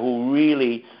experiences, but who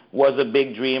really was a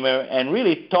big dreamer and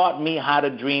really taught me how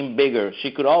to dream bigger.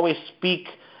 She could always speak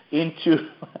into,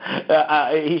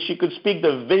 she could speak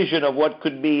the vision of what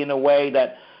could be in a way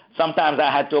that sometimes I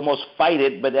had to almost fight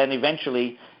it, but then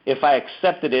eventually, if I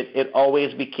accepted it, it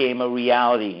always became a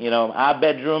reality. Our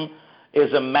bedroom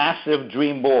is a massive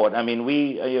dream board. I mean,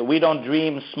 we don't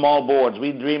dream small boards.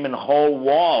 We dream in whole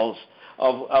walls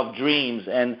of dreams,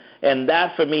 and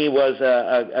that for me was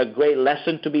a great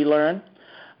lesson to be learned.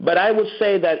 But I would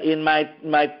say that in my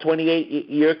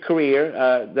 28-year career,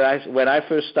 when I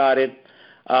first started,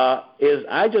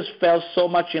 I just fell so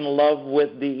much in love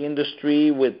with the industry,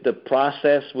 with the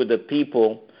process, with the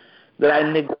people, that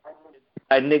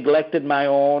I neglected my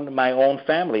own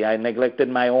family. I neglected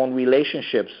my own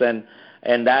relationships,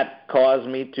 and that caused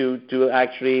me to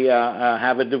actually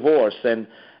have a divorce. And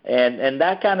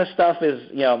that kind of stuff is,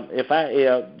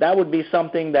 that would be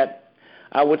something that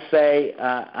I would say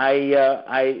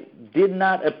I did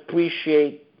not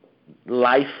appreciate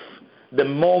life, the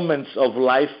moments of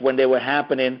life when they were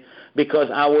happening, because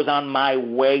I was on my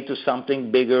way to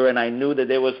something bigger, and I knew that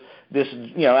there was this,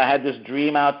 I had this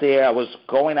dream out there. I was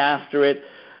going after it,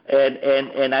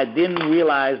 and I didn't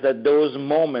realize that those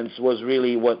moments was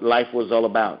really what life was all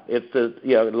about.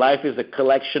 Life is a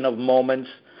collection of moments,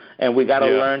 and we got to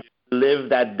learn to live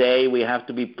that day. We have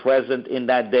to be present in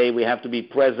that day. We have to be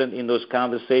present in those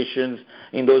conversations,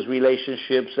 in those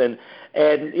relationships, and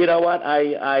you know what?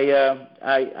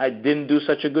 I didn't do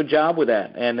such a good job with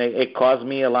that, and it caused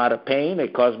me a lot of pain.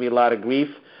 It caused me a lot of grief.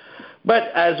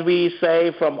 But as we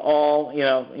say, from all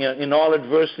in all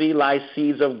adversity lies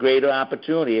seeds of greater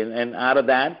opportunity, and out of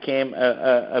that came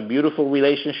a beautiful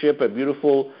relationship, a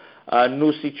beautiful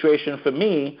new situation for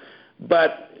me.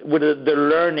 But with the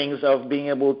learnings of being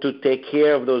able to take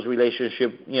care of those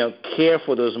relationships, care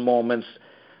for those moments,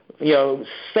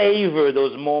 savor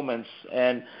those moments.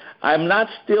 And I'm not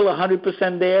still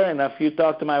 100% there, and if you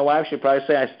talk to my wife, she'll probably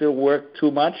say I still work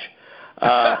too much.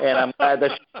 And I'm glad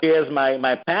that she shares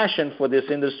my passion for this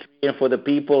industry and for the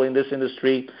people in this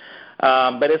industry.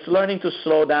 But it's learning to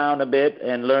slow down a bit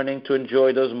and learning to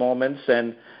enjoy those moments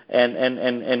and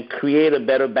create a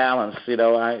better balance, in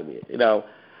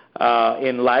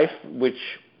life, which,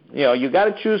 you got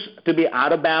to choose to be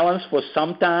out of balance for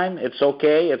some time. It's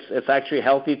okay. It's actually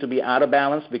healthy to be out of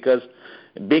balance, because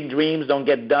big dreams don't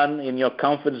get done in your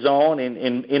comfort zone,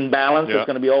 in balance. It's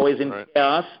going to be always in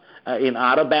chaos, in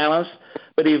out of balance.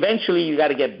 But eventually you got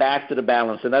to get back to the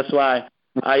balance. And that's why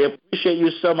I appreciate you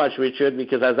so much, Richard,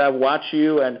 because as I watch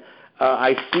you and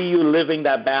I see you living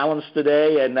that balance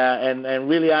today, and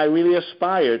really I really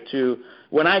aspire to,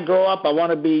 when I grow up, I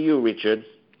want to be you, Richard.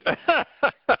 Well,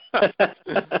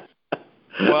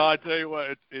 I tell you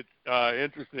what, it's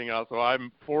interesting also.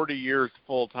 I'm 40 years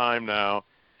full-time now,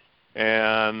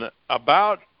 and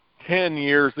about 10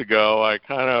 years ago, I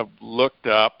kind of looked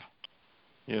up,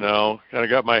 kind of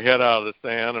got my head out of the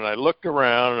sand, and I looked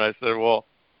around and I said, well,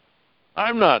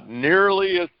 I'm not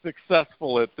nearly as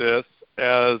successful at this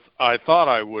as I thought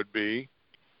I would be,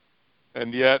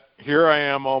 and yet here I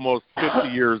am almost 50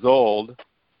 years old.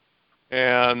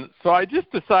 And so I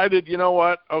just decided, you know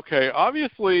what, okay,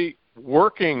 obviously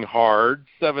working hard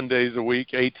 7 days a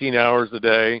week, 18 hours a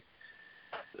day,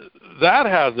 that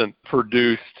hasn't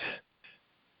produced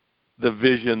the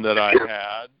vision that I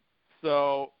had.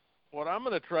 So what I'm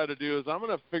going to try to do is I'm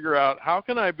going to figure out how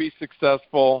can I be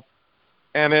successful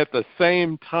and at the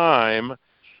same time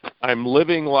I'm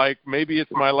living like maybe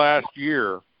it's my last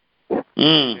year.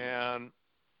 And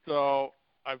so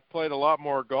I've played a lot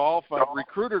more golf. I've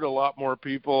recruited a lot more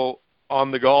people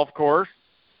on the golf course.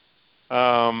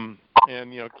 And,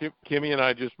 Kimmy and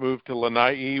I just moved to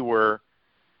Lanai, where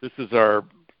this is our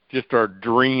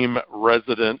dream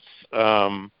residence.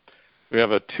 We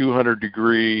have a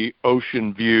 200-degree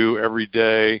ocean view every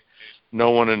day,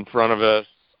 no one in front of us.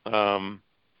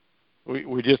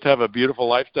 We just have a beautiful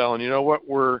lifestyle. And you know what?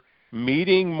 We're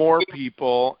meeting more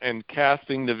people and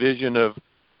casting the vision of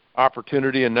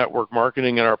opportunity and network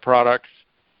marketing in our products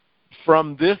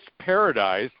from this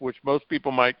paradise, which most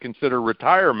people might consider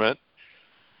retirement,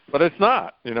 but it's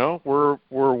not. We're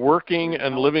working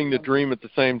and living the dream at the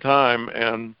same time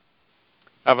and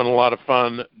having a lot of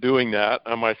fun doing that.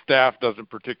 My staff doesn't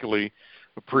particularly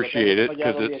appreciate it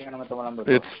because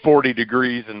it's 40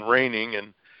 degrees and raining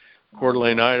in Coeur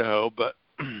d'Alene, Idaho. But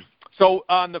so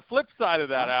on the flip side of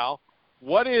that, Al,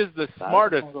 what is the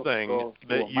smartest thing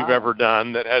that you've ever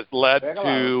done that has led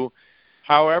to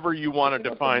however you want to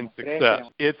define success?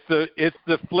 It's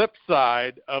the flip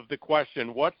side of the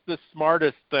question. What's the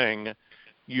smartest thing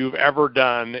you've ever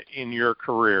done in your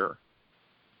career?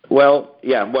 Well,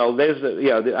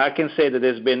 I can say that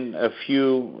there's been a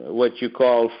few what you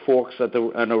call forks on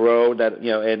the road that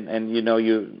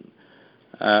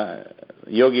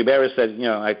Yogi Berra said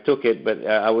I took it, but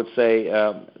I would say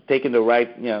taking the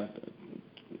right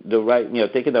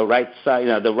taking the right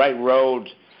side, the right road,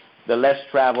 the less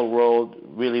traveled road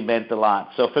really meant a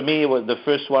lot. So for me, the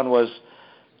first one was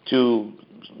to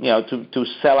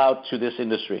sell out to this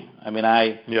industry. I mean,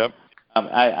 I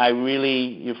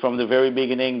really, from the very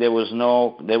beginning, there was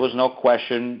no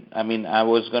question. I mean, I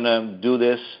was going to do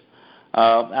this.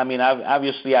 I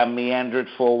meandered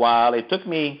for a while. It took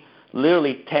me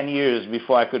literally 10 years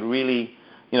before I could really,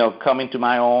 come into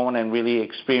my own and really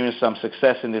experience some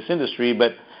success in this industry.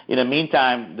 But in the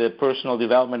meantime, the personal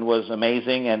development was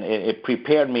amazing, and it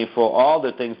prepared me for all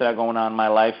the things that are going on in my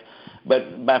life.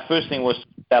 But my first thing was to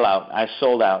sell out. I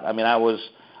sold out. I mean, I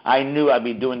knew I'd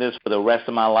be doing this for the rest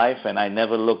of my life, and I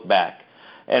never looked back.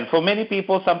 And for many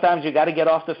people, sometimes you got to get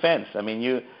off the fence. I mean,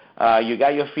 you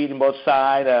got your feet in both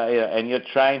sides, and you're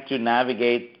trying to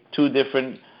navigate two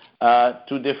different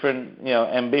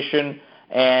ambition,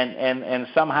 and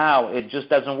somehow it just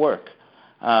doesn't work.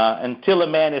 Until a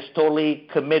man is totally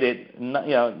committed,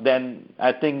 then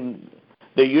I think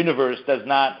the universe does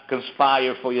not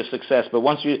conspire for your success. But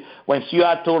once you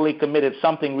are totally committed,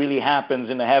 something really happens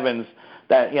in the heavens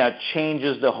that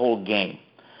changes the whole game.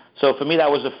 So for me, that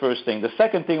was the first thing. The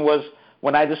second thing was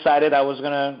when I decided I was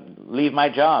going to leave my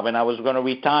job and I was going to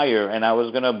retire and I was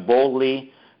going to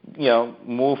boldly,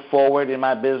 move forward in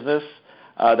my business.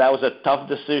 That was a tough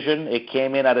decision. It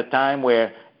came in at a time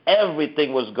where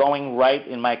everything was going right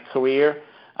in my career.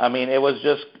 I mean, it was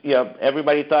just,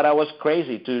 everybody thought I was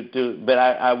crazy but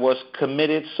I was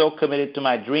committed, so committed to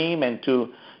my dream and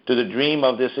to the dream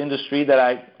of this industry that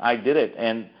I did it.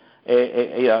 And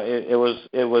it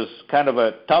was kind of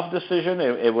a tough decision.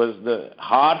 It was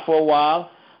hard for a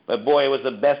while, but boy, it was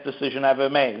the best decision I've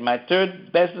ever made. My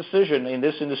third best decision in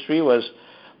this industry was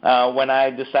when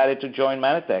I decided to join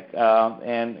Mannatech.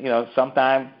 And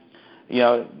sometime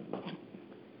your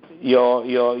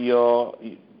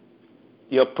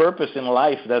purpose in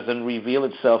life doesn't reveal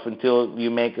itself until you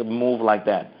make a move like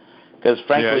that. Because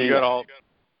frankly, you got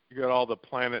all the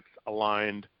planets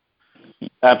aligned.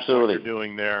 Absolutely. What you're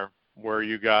doing there, where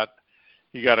you got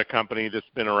a company that's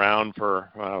been around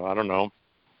for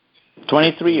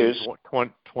 23 years.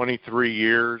 23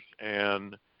 years,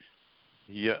 and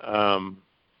you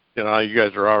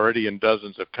guys are already in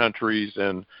dozens of countries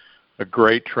and a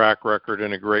great track record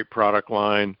and a great product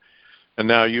line, and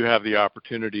now you have the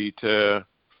opportunity to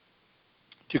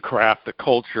craft the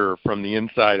culture from the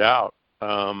inside out.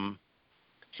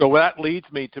 So that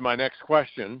leads me to my next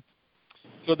question.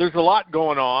 So there's a lot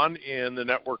going on in the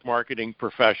network marketing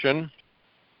profession.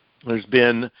 There's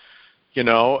been,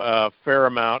 a fair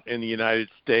amount in the United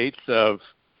States of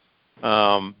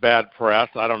bad press.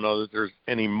 I don't know that there's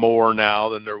any more now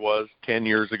than there was 10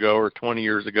 years ago or 20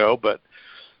 years ago, but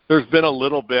There's been a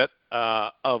little bit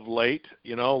of late,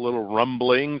 little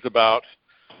rumblings about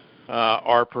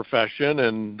our profession,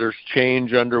 and there's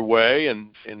change underway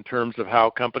in terms of how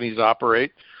companies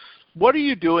operate. What are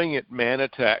you doing at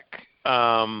Mannatech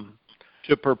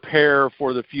to prepare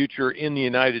for the future in the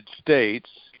United States,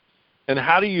 and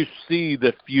how do you see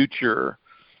the future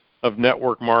of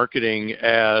network marketing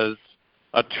as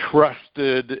a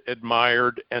trusted,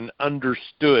 admired, and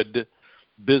understood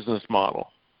business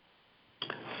model?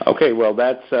 Okay, well,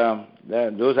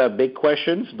 those are big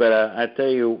questions, but I tell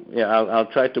you, I'll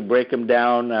try to break them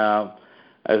down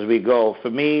as we go. For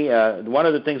me, one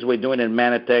of the things we're doing in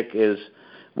Mannatech is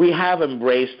we have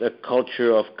embraced a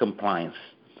culture of compliance.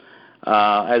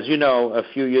 As you know, a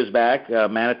few years back,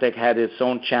 Mannatech had its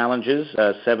own challenges.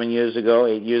 7 years ago,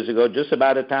 8 years ago, just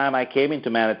about the time I came into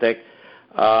Mannatech,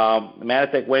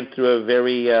 Mannatech went through a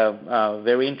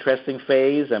very interesting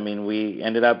phase. I mean, we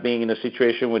ended up being in a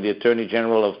situation with the Attorney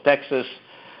General of Texas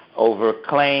over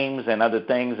claims and other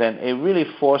things, and it really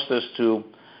forced us to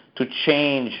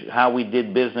change how we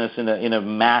did business in a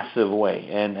massive way,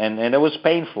 and it was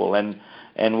painful,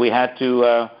 and we had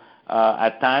to.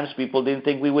 At times, people didn't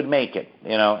think we would make it,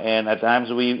 and at times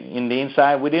in the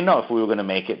inside, we didn't know if we were going to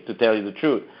make it, to tell you the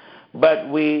truth.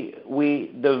 But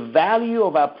the value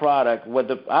of our product, what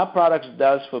our products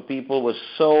does for people was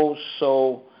so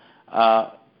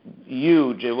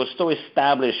huge. It was so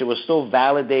established. It was so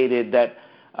validated that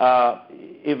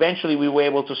eventually we were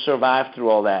able to survive through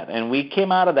all that. And we came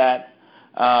out of that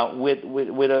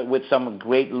with some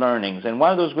great learnings. And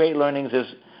one of those great learnings is,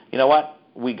 you know what?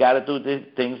 We got to do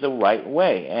things the right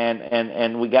way,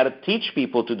 and we got to teach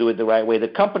people to do it the right way. The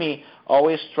company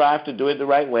always strives to do it the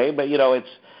right way, but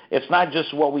it's not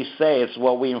just what we say; it's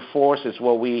what we enforce. It's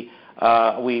what we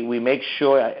make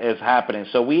sure is happening.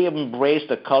 So we embrace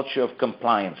the culture of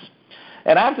compliance.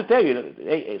 And I have to tell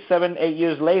you, 7, 8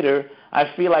 years later,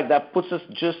 I feel like that puts us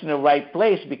just in the right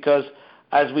place because,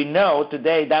 as we know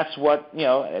today, that's what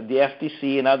the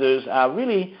FTC and others are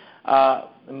really.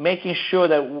 Making sure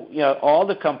that all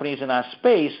the companies in our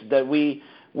space that we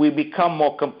become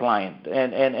more compliant,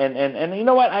 and you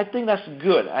know what, I think that's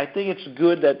good. I think it's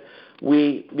good that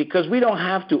because we don't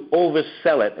have to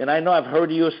oversell it. And I know I've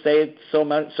heard you say it so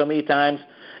many times.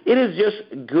 It is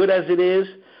just good as it is.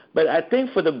 But I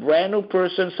think for the brand new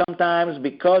person, sometimes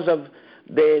because of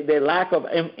their lack of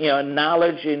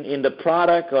knowledge in the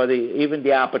product or even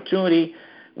the opportunity,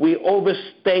 we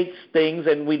overstate things,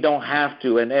 and we don't have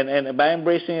to. And by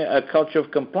embracing a culture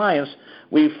of compliance,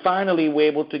 we finally were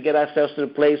able to get ourselves to the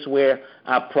place where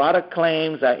our product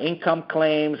claims, our income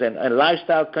claims, and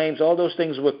lifestyle claims, all those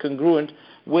things were congruent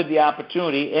with the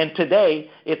opportunity. And today,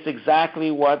 it's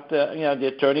exactly what the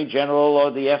Attorney General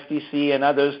or the FTC and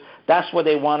others, that's what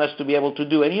they want us to be able to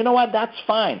do. And you know what? That's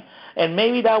fine. And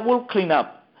maybe that will clean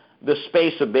up the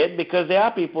space a bit because there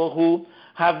are people who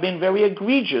have been very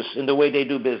egregious in the way they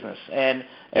do business, and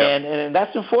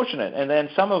that's unfortunate. And then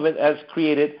some of it has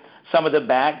created some of the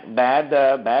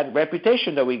bad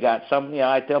reputation that we got.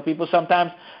 I tell people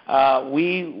sometimes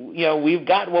we've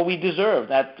got what we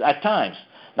deserved at times.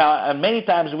 Now, many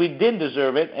times we didn't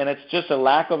deserve it, and it's just a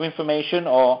lack of information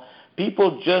or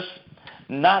people just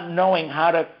not knowing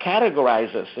how to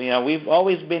categorize us. We've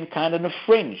always been kind of in the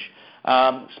fringe.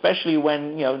 Especially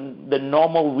when the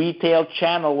normal retail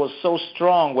channel was so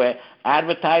strong, where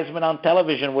advertisement on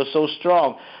television was so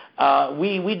strong,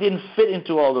 we didn't fit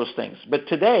into all those things. But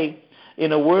today,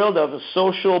 in a world of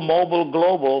social, mobile,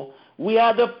 global, we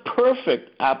are the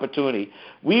perfect opportunity.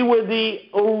 We were the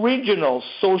original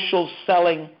social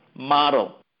selling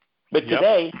model. But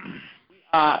today, we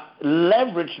are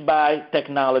leveraged by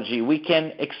technology. We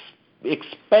can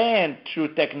expand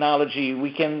through technology.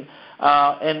 We can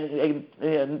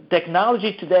and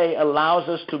technology today allows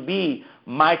us to be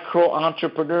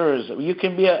micro-entrepreneurs. You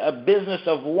can be a business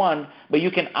of one, but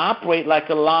you can operate like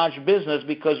a large business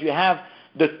because you have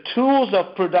the tools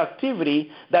of productivity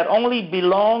that only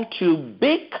belong to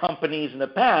big companies in the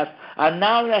past are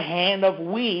now in the hand of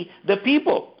we, the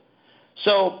people.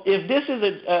 So if this is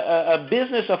a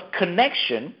business of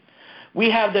connection,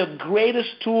 we have the greatest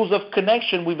tools of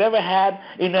connection we've ever had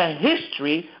in the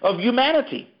history of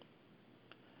humanity.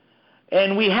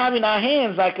 And we have in our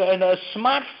hands, like a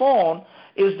smartphone,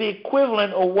 is the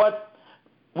equivalent of what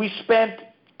we spent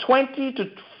 $20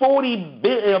 to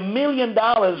 $40 million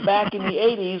back in the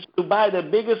 80s to buy the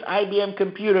biggest IBM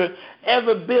computer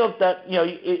ever built. That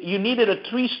you needed a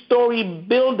 3-story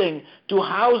building to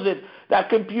house it. That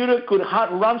computer could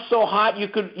run so hot you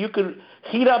could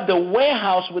heat up the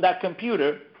warehouse with that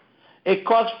computer. It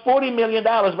cost $40 million,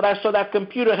 but I saw that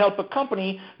computer help a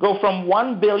company go from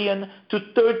 $1 billion to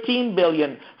 $13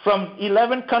 billion, from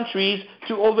 11 countries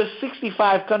to over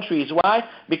 65 countries. Why?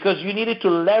 Because you needed to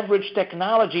leverage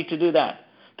technology to do that.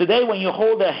 Today, when you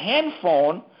hold a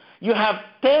handphone, you have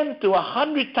 10 to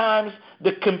 100 times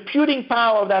the computing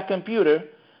power of that computer,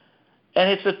 and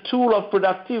it's a tool of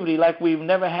productivity like we've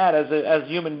never had as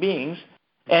human beings.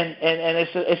 And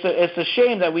it's a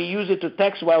shame that we use it to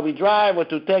text while we drive or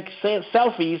to take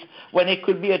selfies when it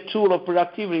could be a tool of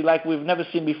productivity like we've never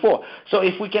seen before. So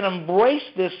if we can embrace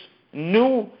this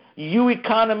new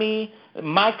economy,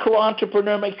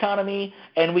 micro-entrepreneur economy,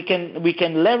 and we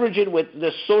can leverage it with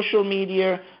the social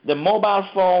media, the mobile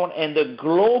phone, and the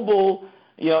global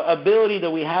ability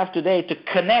that we have today to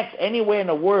connect anywhere in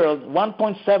the world,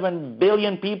 1.7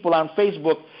 billion people on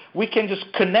Facebook, we can just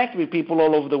connect with people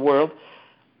all over the world.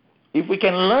 If we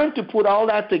can learn to put all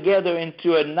that together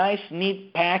into a nice,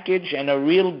 neat package and a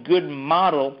real good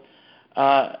model,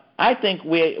 I think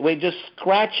we're just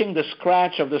scratching the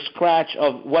scratch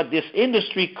of what this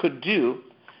industry could do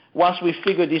once we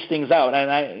figure these things out.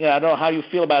 And I don't know how you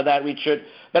feel about that, Richard,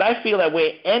 but I feel that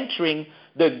we're entering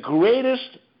the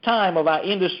greatest time of our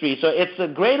industry. So it's the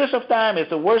greatest of time, it's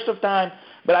the worst of time,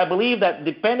 but I believe that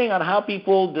depending on how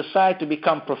people decide to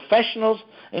become professionals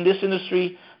in this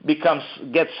industry,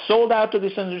 get sold out to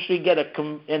this industry, get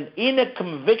an inner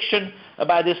conviction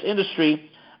about this industry,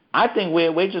 I think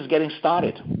we're just getting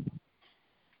started.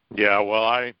 Yeah, well,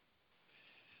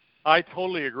 I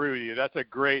totally agree with you. That's a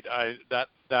great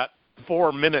that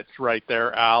 4 minutes right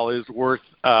there, Al, is worth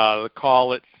the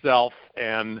call itself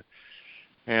and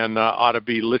ought to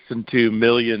be listened to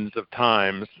millions of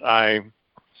times.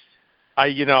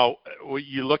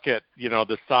 You look at,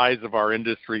 the size of our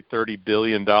industry, $30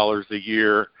 billion a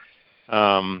year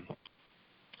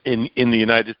in the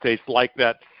United States, like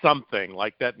that's something,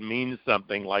 like that means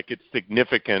something, like it's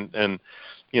significant, and,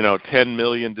 10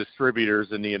 million distributors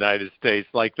in the United States,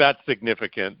 like that's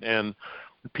significant. And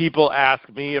people ask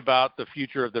me about the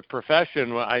future of the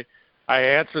profession. I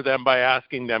answer them by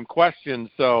asking them questions.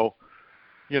 So,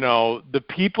 the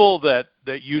people that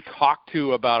you talk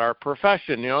to about our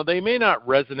profession, they may not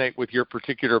resonate with your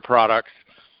particular products,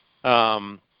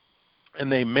 and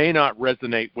they may not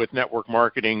resonate with network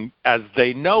marketing as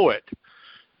they know it.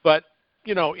 But,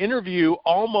 interview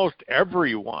almost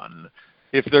everyone.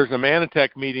 If there's a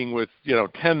Mannatech meeting with,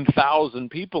 10,000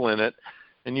 people in it,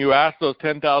 and you ask those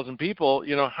 10,000 people,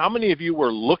 how many of you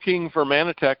were looking for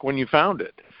Mannatech when you found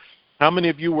it? How many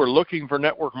of you were looking for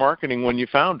network marketing when you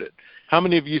found it? How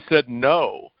many of you said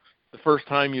no the first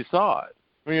time you saw it?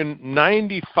 I mean,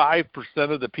 95%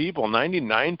 of the people,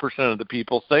 99% of the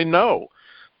people say no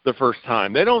the first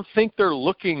time. They don't think they're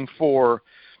looking for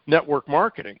network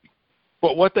marketing.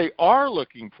 But what they are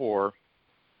looking for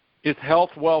is health,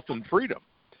 wealth, and freedom.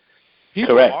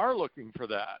 People Correct. Are looking for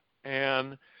that.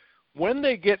 And when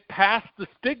they get past the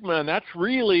stigma, and that's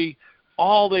really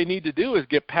all they need to do is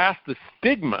get past the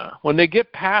stigma. When they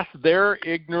get past their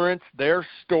ignorance, their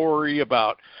story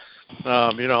about,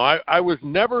 I was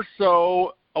never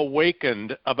so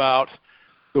awakened about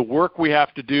the work we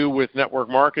have to do with network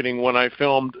marketing when I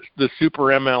filmed the Super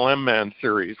MLM Man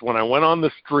series. When I went on the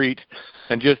street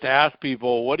and just asked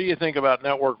people, what do you think about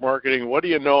network marketing? What do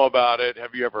you know about it?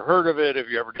 Have you ever heard of it? Have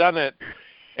you ever done it?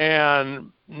 And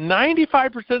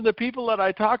 95% of the people that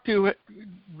I talked to,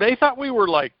 they thought we were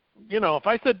like, if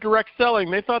I said direct selling,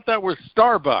 they thought that was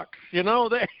Starbucks. They had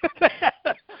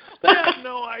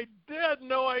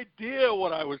no idea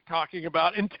what I was talking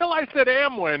about until I said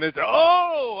Amway, and they said,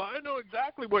 "Oh, I know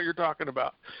exactly what you're talking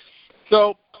about."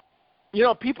 So,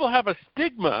 people have a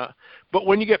stigma, but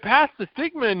when you get past the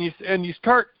stigma and you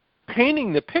start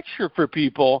painting the picture for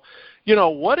people,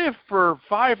 what if for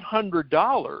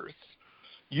 $500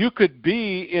 you could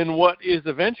be in what is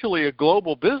eventually a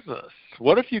global business?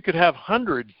 What if you could have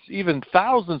hundreds, even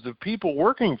thousands of people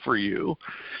working for you,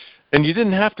 and you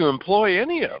didn't have to employ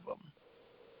any of them?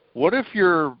 What if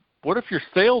your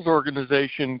sales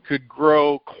organization could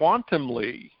grow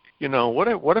quantumly?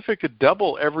 What if it could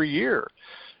double every year?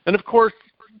 And of course,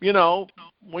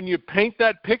 when you paint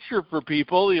that picture for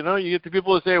people, you get the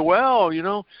people who say, well,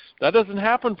 that doesn't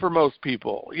happen for most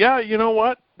people. Yeah, you know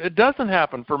what? It doesn't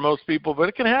happen for most people, but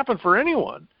it can happen for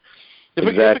anyone. If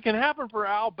it can happen for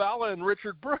Al, Bala, and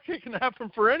Richard Brooke, it can happen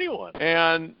for anyone.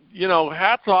 And,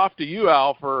 hats off to you,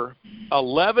 Al, for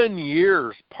 11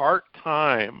 years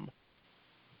part-time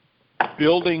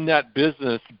building that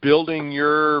business, building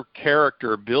your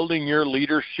character, building your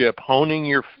leadership, honing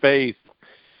your faith,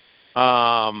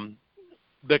 the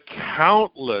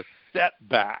countless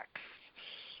setbacks,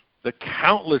 the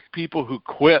countless people who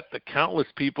quit, the countless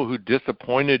people who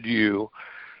disappointed you,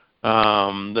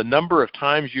 the number of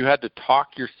times you had to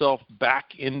talk yourself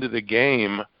back into the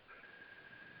game,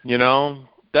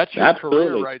 that's your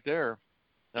career right there.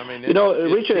 I mean,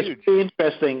 Richard, huge. it's very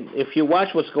interesting. If you watch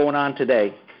what's going on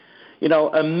today,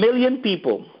 1 million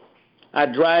people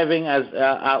are driving as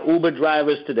Uber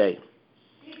drivers today.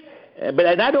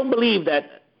 And I don't believe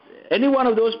that any one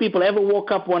of those people ever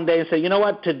woke up one day and said, you know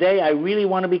what, today I really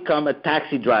want to become a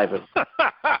taxi driver.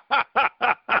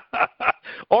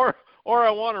 Or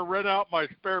I want to rent out my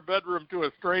spare bedroom to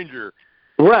a stranger.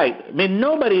 Right. I mean,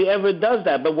 nobody ever does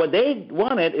that. But what they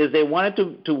wanted is they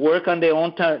wanted to work on their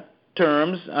own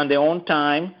terms, on their own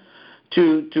time,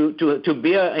 to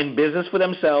be in business for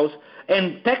themselves,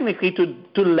 and technically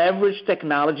to leverage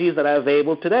technologies that are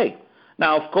available today.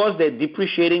 Now, of course, they're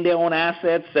depreciating their own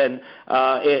assets, and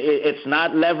it's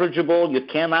not leverageable. You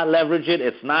cannot leverage it.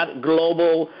 It's not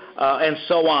global, and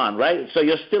so on, right? So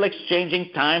you're still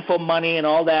exchanging time for money and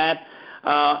all that.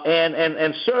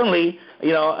 And certainly,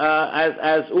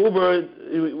 as Uber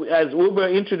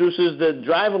introduces the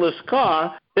driverless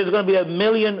car, there's going to be 1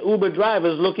 million Uber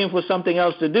drivers looking for something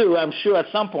else to do, I'm sure, at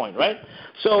some point, right?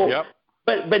 So, yep.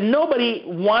 But nobody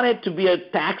wanted to be a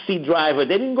taxi driver.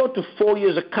 They didn't go to 4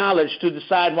 years of college to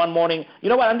decide one morning, you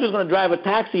know what, I'm just going to drive a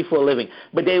taxi for a living.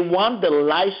 But they want the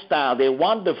lifestyle. They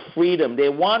want the freedom. They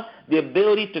want the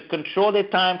ability to control their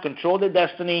time, control their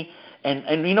destiny.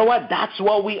 And you know what? That's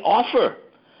what we offer.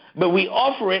 But we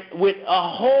offer it with a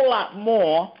whole lot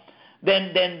more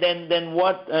than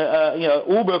what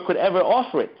Uber could ever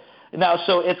offer it. Now,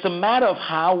 so it's a matter of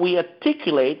how we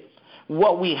articulate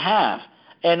what we have.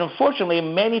 And unfortunately,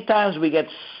 many times we get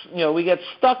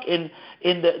stuck in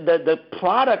the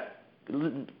product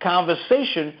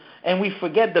conversation, and we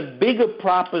forget the bigger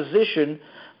proposition,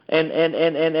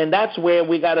 and that's where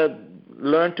we got to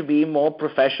learn to be more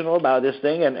professional about this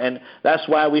thing, and that's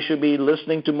why we should be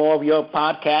listening to more of your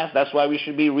podcasts. That's why we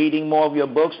should be reading more of your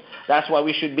books. That's why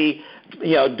we should be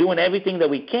doing everything that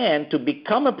we can to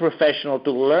become a professional,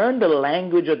 to learn the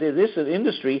language of this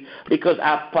industry, because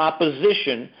our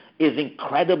proposition is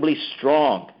incredibly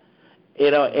strong,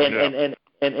 and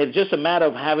it's just a matter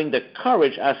of having the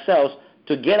courage ourselves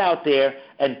to get out there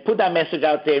and put that message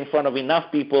out there in front of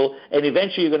enough people, and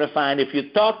eventually you're going to find if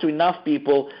you talk to enough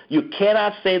people, you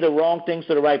cannot say the wrong things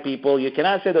to the right people, you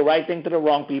cannot say the right thing to the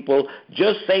wrong people.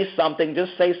 Just say something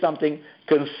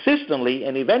consistently,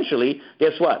 and eventually,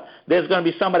 guess what? There's going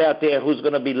to be somebody out there who's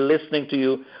going to be listening to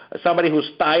you, somebody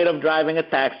who's tired of driving a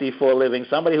taxi for a living,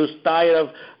 somebody who's tired of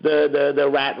the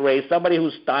rat race, somebody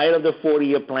who's tired of the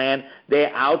 40-year plan.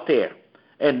 They're out there.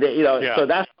 And, so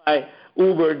that's why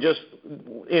Uber just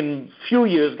in few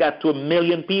years got to 1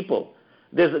 million people.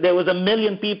 There was 1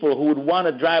 million people who would want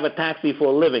to drive a taxi for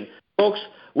a living. Folks,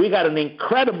 we got an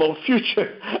incredible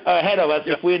future ahead of us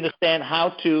if we understand how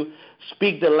to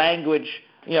speak the language,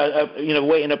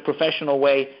 in a professional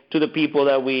way to the people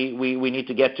that we need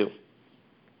to get to.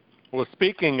 Well,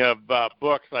 speaking of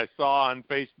books, I saw on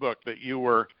Facebook that you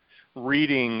were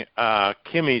reading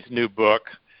Kimmy's new book,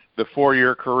 The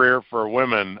 4-Year Career for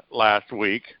Women, last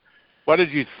week. What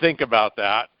did you think about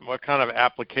that? What kind of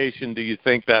application do you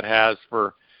think that has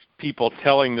for people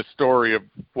telling the story of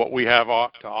what we have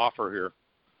to offer here?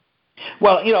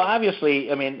 Well,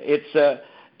 obviously, I mean,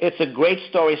 it's a great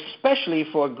story, especially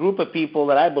for a group of people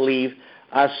that I believe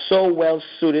are so well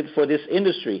suited for this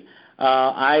industry.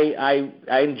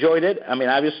 I enjoyed it. I mean,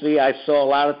 obviously, I saw a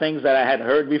lot of things that I had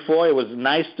heard before. It was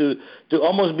nice to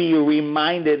almost be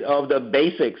reminded of the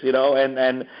basics,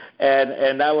 and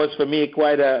that was for me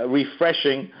quite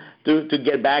refreshing to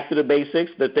get back to the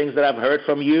basics, the things that I've heard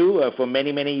from you for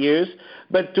many, many years.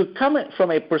 But to come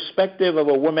from a perspective of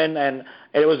a woman, and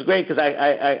it was great because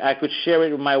I could share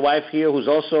it with my wife here, who's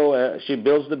also she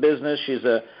builds the business. She's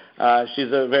a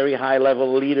very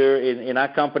high-level leader in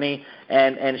our company,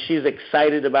 and she's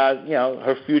excited about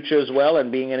her future as well,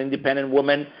 and being an independent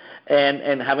woman,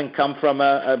 and having come from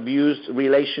an abused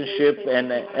relationship, and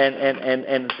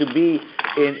to be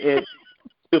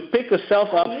to pick herself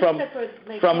up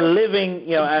from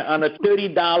living on a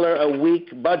 $30 a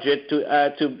week budget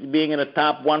to being in the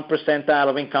top 1 percentile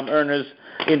of income earners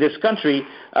in this country,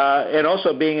 and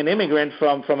also being an immigrant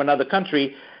from another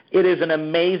country. It is an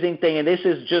amazing thing, and this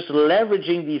is just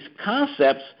leveraging these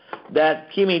concepts that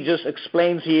Kimmy just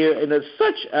explains here in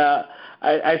such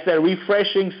I said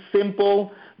refreshing,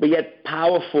 simple, but yet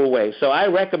powerful way. So I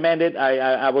recommend it.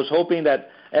 I was hoping that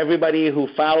everybody who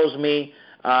follows me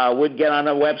would get on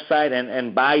the website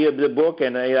and buy the book.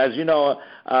 And as you know,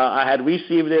 I had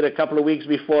received it a couple of weeks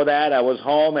before that. I was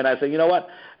home, and I said, you know what?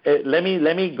 let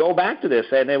me go back to this,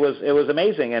 and it was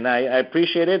amazing, and I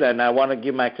appreciate it, and I want to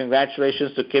give my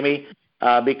congratulations to Kimmy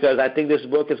because I think this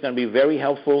book is going to be very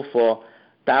helpful for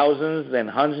thousands and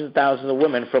hundreds of thousands of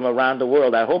women from around the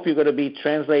world. I hope you're going to be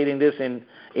translating this in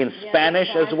Spanish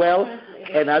as well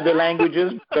and other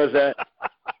languages because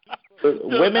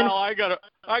women. Al,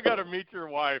 I gotta meet your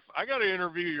wife. I gotta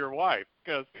interview your wife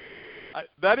because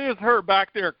that is her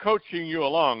back there coaching you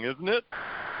along, isn't it?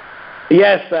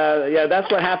 Yes,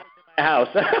 that's what happened in my house.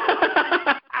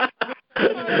 I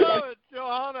love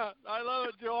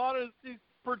it, Johanna. She's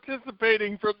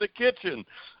participating from the kitchen.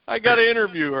 I got to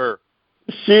interview her.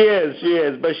 She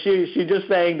is, but she just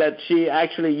saying that she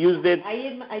actually used it.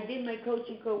 I did my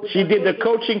coaching call. She did the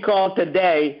coaching call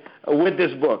today with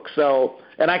this book,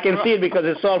 and I can see it because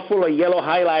it's all full of yellow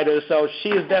highlighters. So she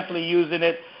is definitely using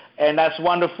it, and that's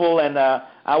wonderful. And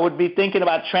I would be thinking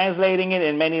about translating it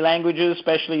in many languages,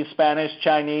 especially Spanish,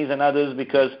 Chinese, and others,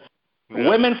 because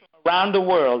women from around the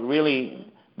world really,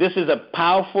 this is a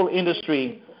powerful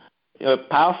industry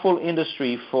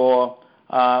for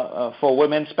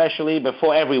women, especially, but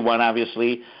for everyone,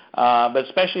 obviously, but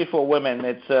especially for women.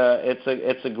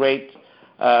 It's a great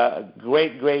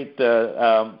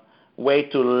way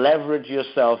to leverage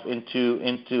yourself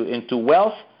into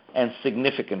wealth and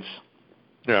significance.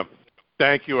 Yeah,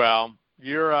 thank you, Al.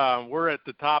 We're at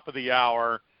the top of the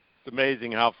hour. It's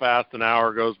amazing how fast an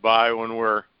hour goes by when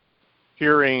we're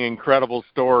hearing incredible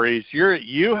stories.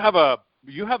 You have a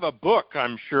book,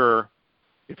 I'm sure.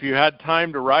 If you had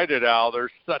time to write it, Al,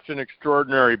 there's such an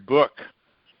extraordinary book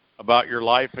about your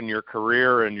life and your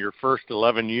career and your first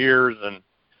 11 years and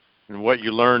what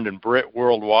you learned in Brit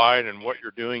worldwide and what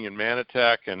you're doing in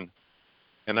Mannatech. And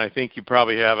I think you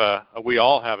probably we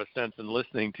all have a sense in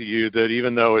listening to you that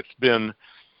even though it's been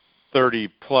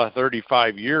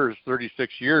 35 years,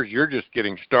 36 years, you're just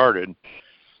getting started.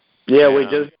 Yeah, we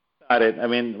just started. I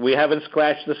mean, we haven't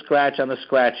scratched the scratch on the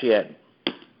scratch yet.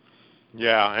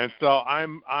 Yeah, and so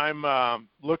I'm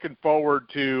looking forward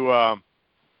to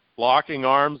locking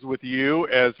arms with you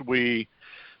as we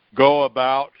go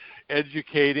about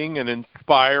educating and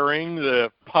inspiring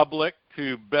the public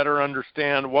to better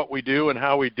understand what we do and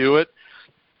how we do it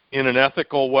in an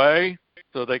ethical way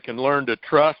so they can learn to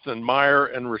trust, admire,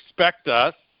 and respect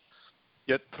us,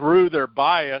 get through their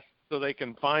bias so they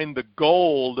can find the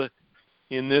gold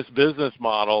in this business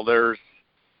model. There's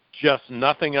just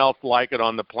nothing else like it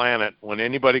on the planet when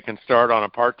anybody can start on a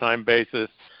part-time basis,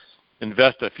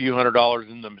 invest a few $100s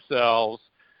in themselves,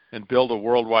 and build a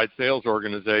worldwide sales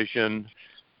organization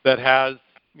that has,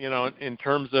 in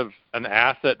terms of an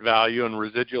asset value and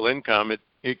residual income,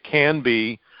 it can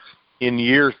be in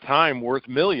years' time worth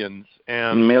millions.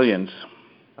 And millions.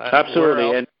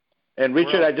 Absolutely. And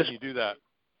Richard, you do that.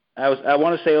 I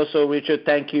want to say also, Richard,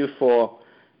 thank you for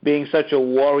being such a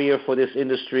warrior for this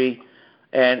industry.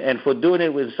 And for doing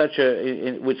it with such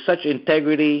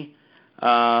integrity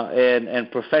and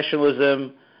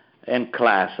professionalism and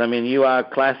class. I mean, you are a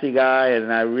classy guy, and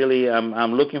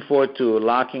I'm looking forward to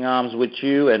locking arms with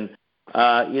you. And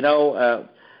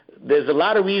there's a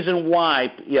lot of reason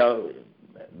why.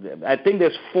 I think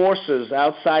there's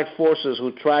outside forces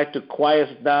who try to quiet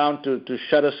us down, to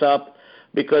shut us up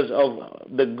because of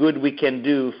the good we can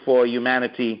do for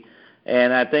humanity.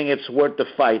 And I think it's worth the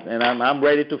fight. And I'm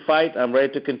ready to fight. I'm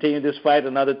ready to continue this fight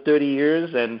another 30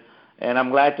 years. And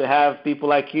I'm glad to have people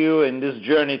like you in this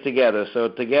journey together. So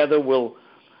together we'll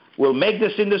make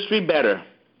this industry better.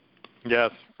 Yes,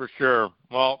 for sure.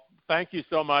 Well, thank you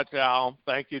so much, Al.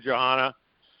 Thank you, Johanna.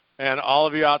 And all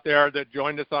of you out there that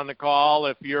joined us on the call,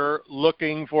 if you're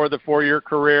looking for the 4-year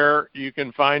career, you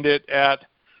can find it at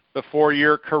the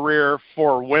 4-year career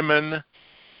for women.com.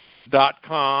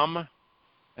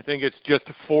 I think it's just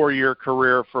 4-year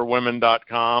career for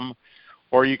women.com,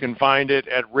 or you can find it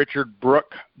at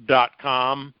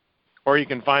richardbrooke.com, or you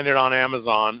can find it on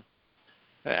Amazon.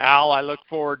 Al, I look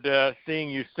forward to seeing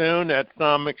you soon at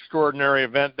some extraordinary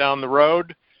event down the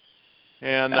road.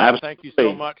 And thank you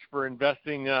so much for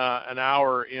investing an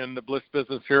hour in the Bliss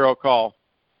Business Hero call.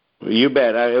 You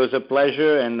bet. It was a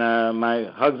pleasure, and my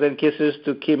hugs and kisses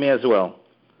to Kimmy as well.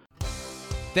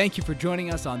 Thank you for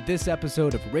joining us on this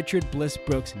episode of Richard Bliss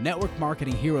Brooke's Network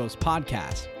Marketing Heroes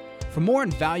podcast. For more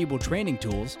invaluable training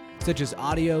tools, such as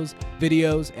audios,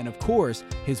 videos, and of course,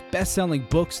 his best-selling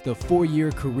books, The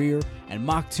 4-Year Career and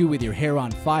Mach 2 with Your Hair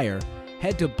on Fire,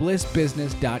 head to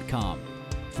blissbusiness.com.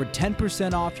 For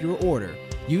 10% off your order,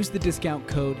 use the discount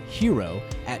code HERO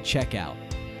at checkout.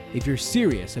 If you're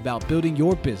serious about building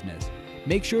your business,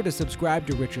 make sure to subscribe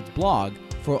to Richard's blog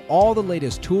for all the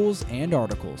latest tools and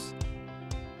articles.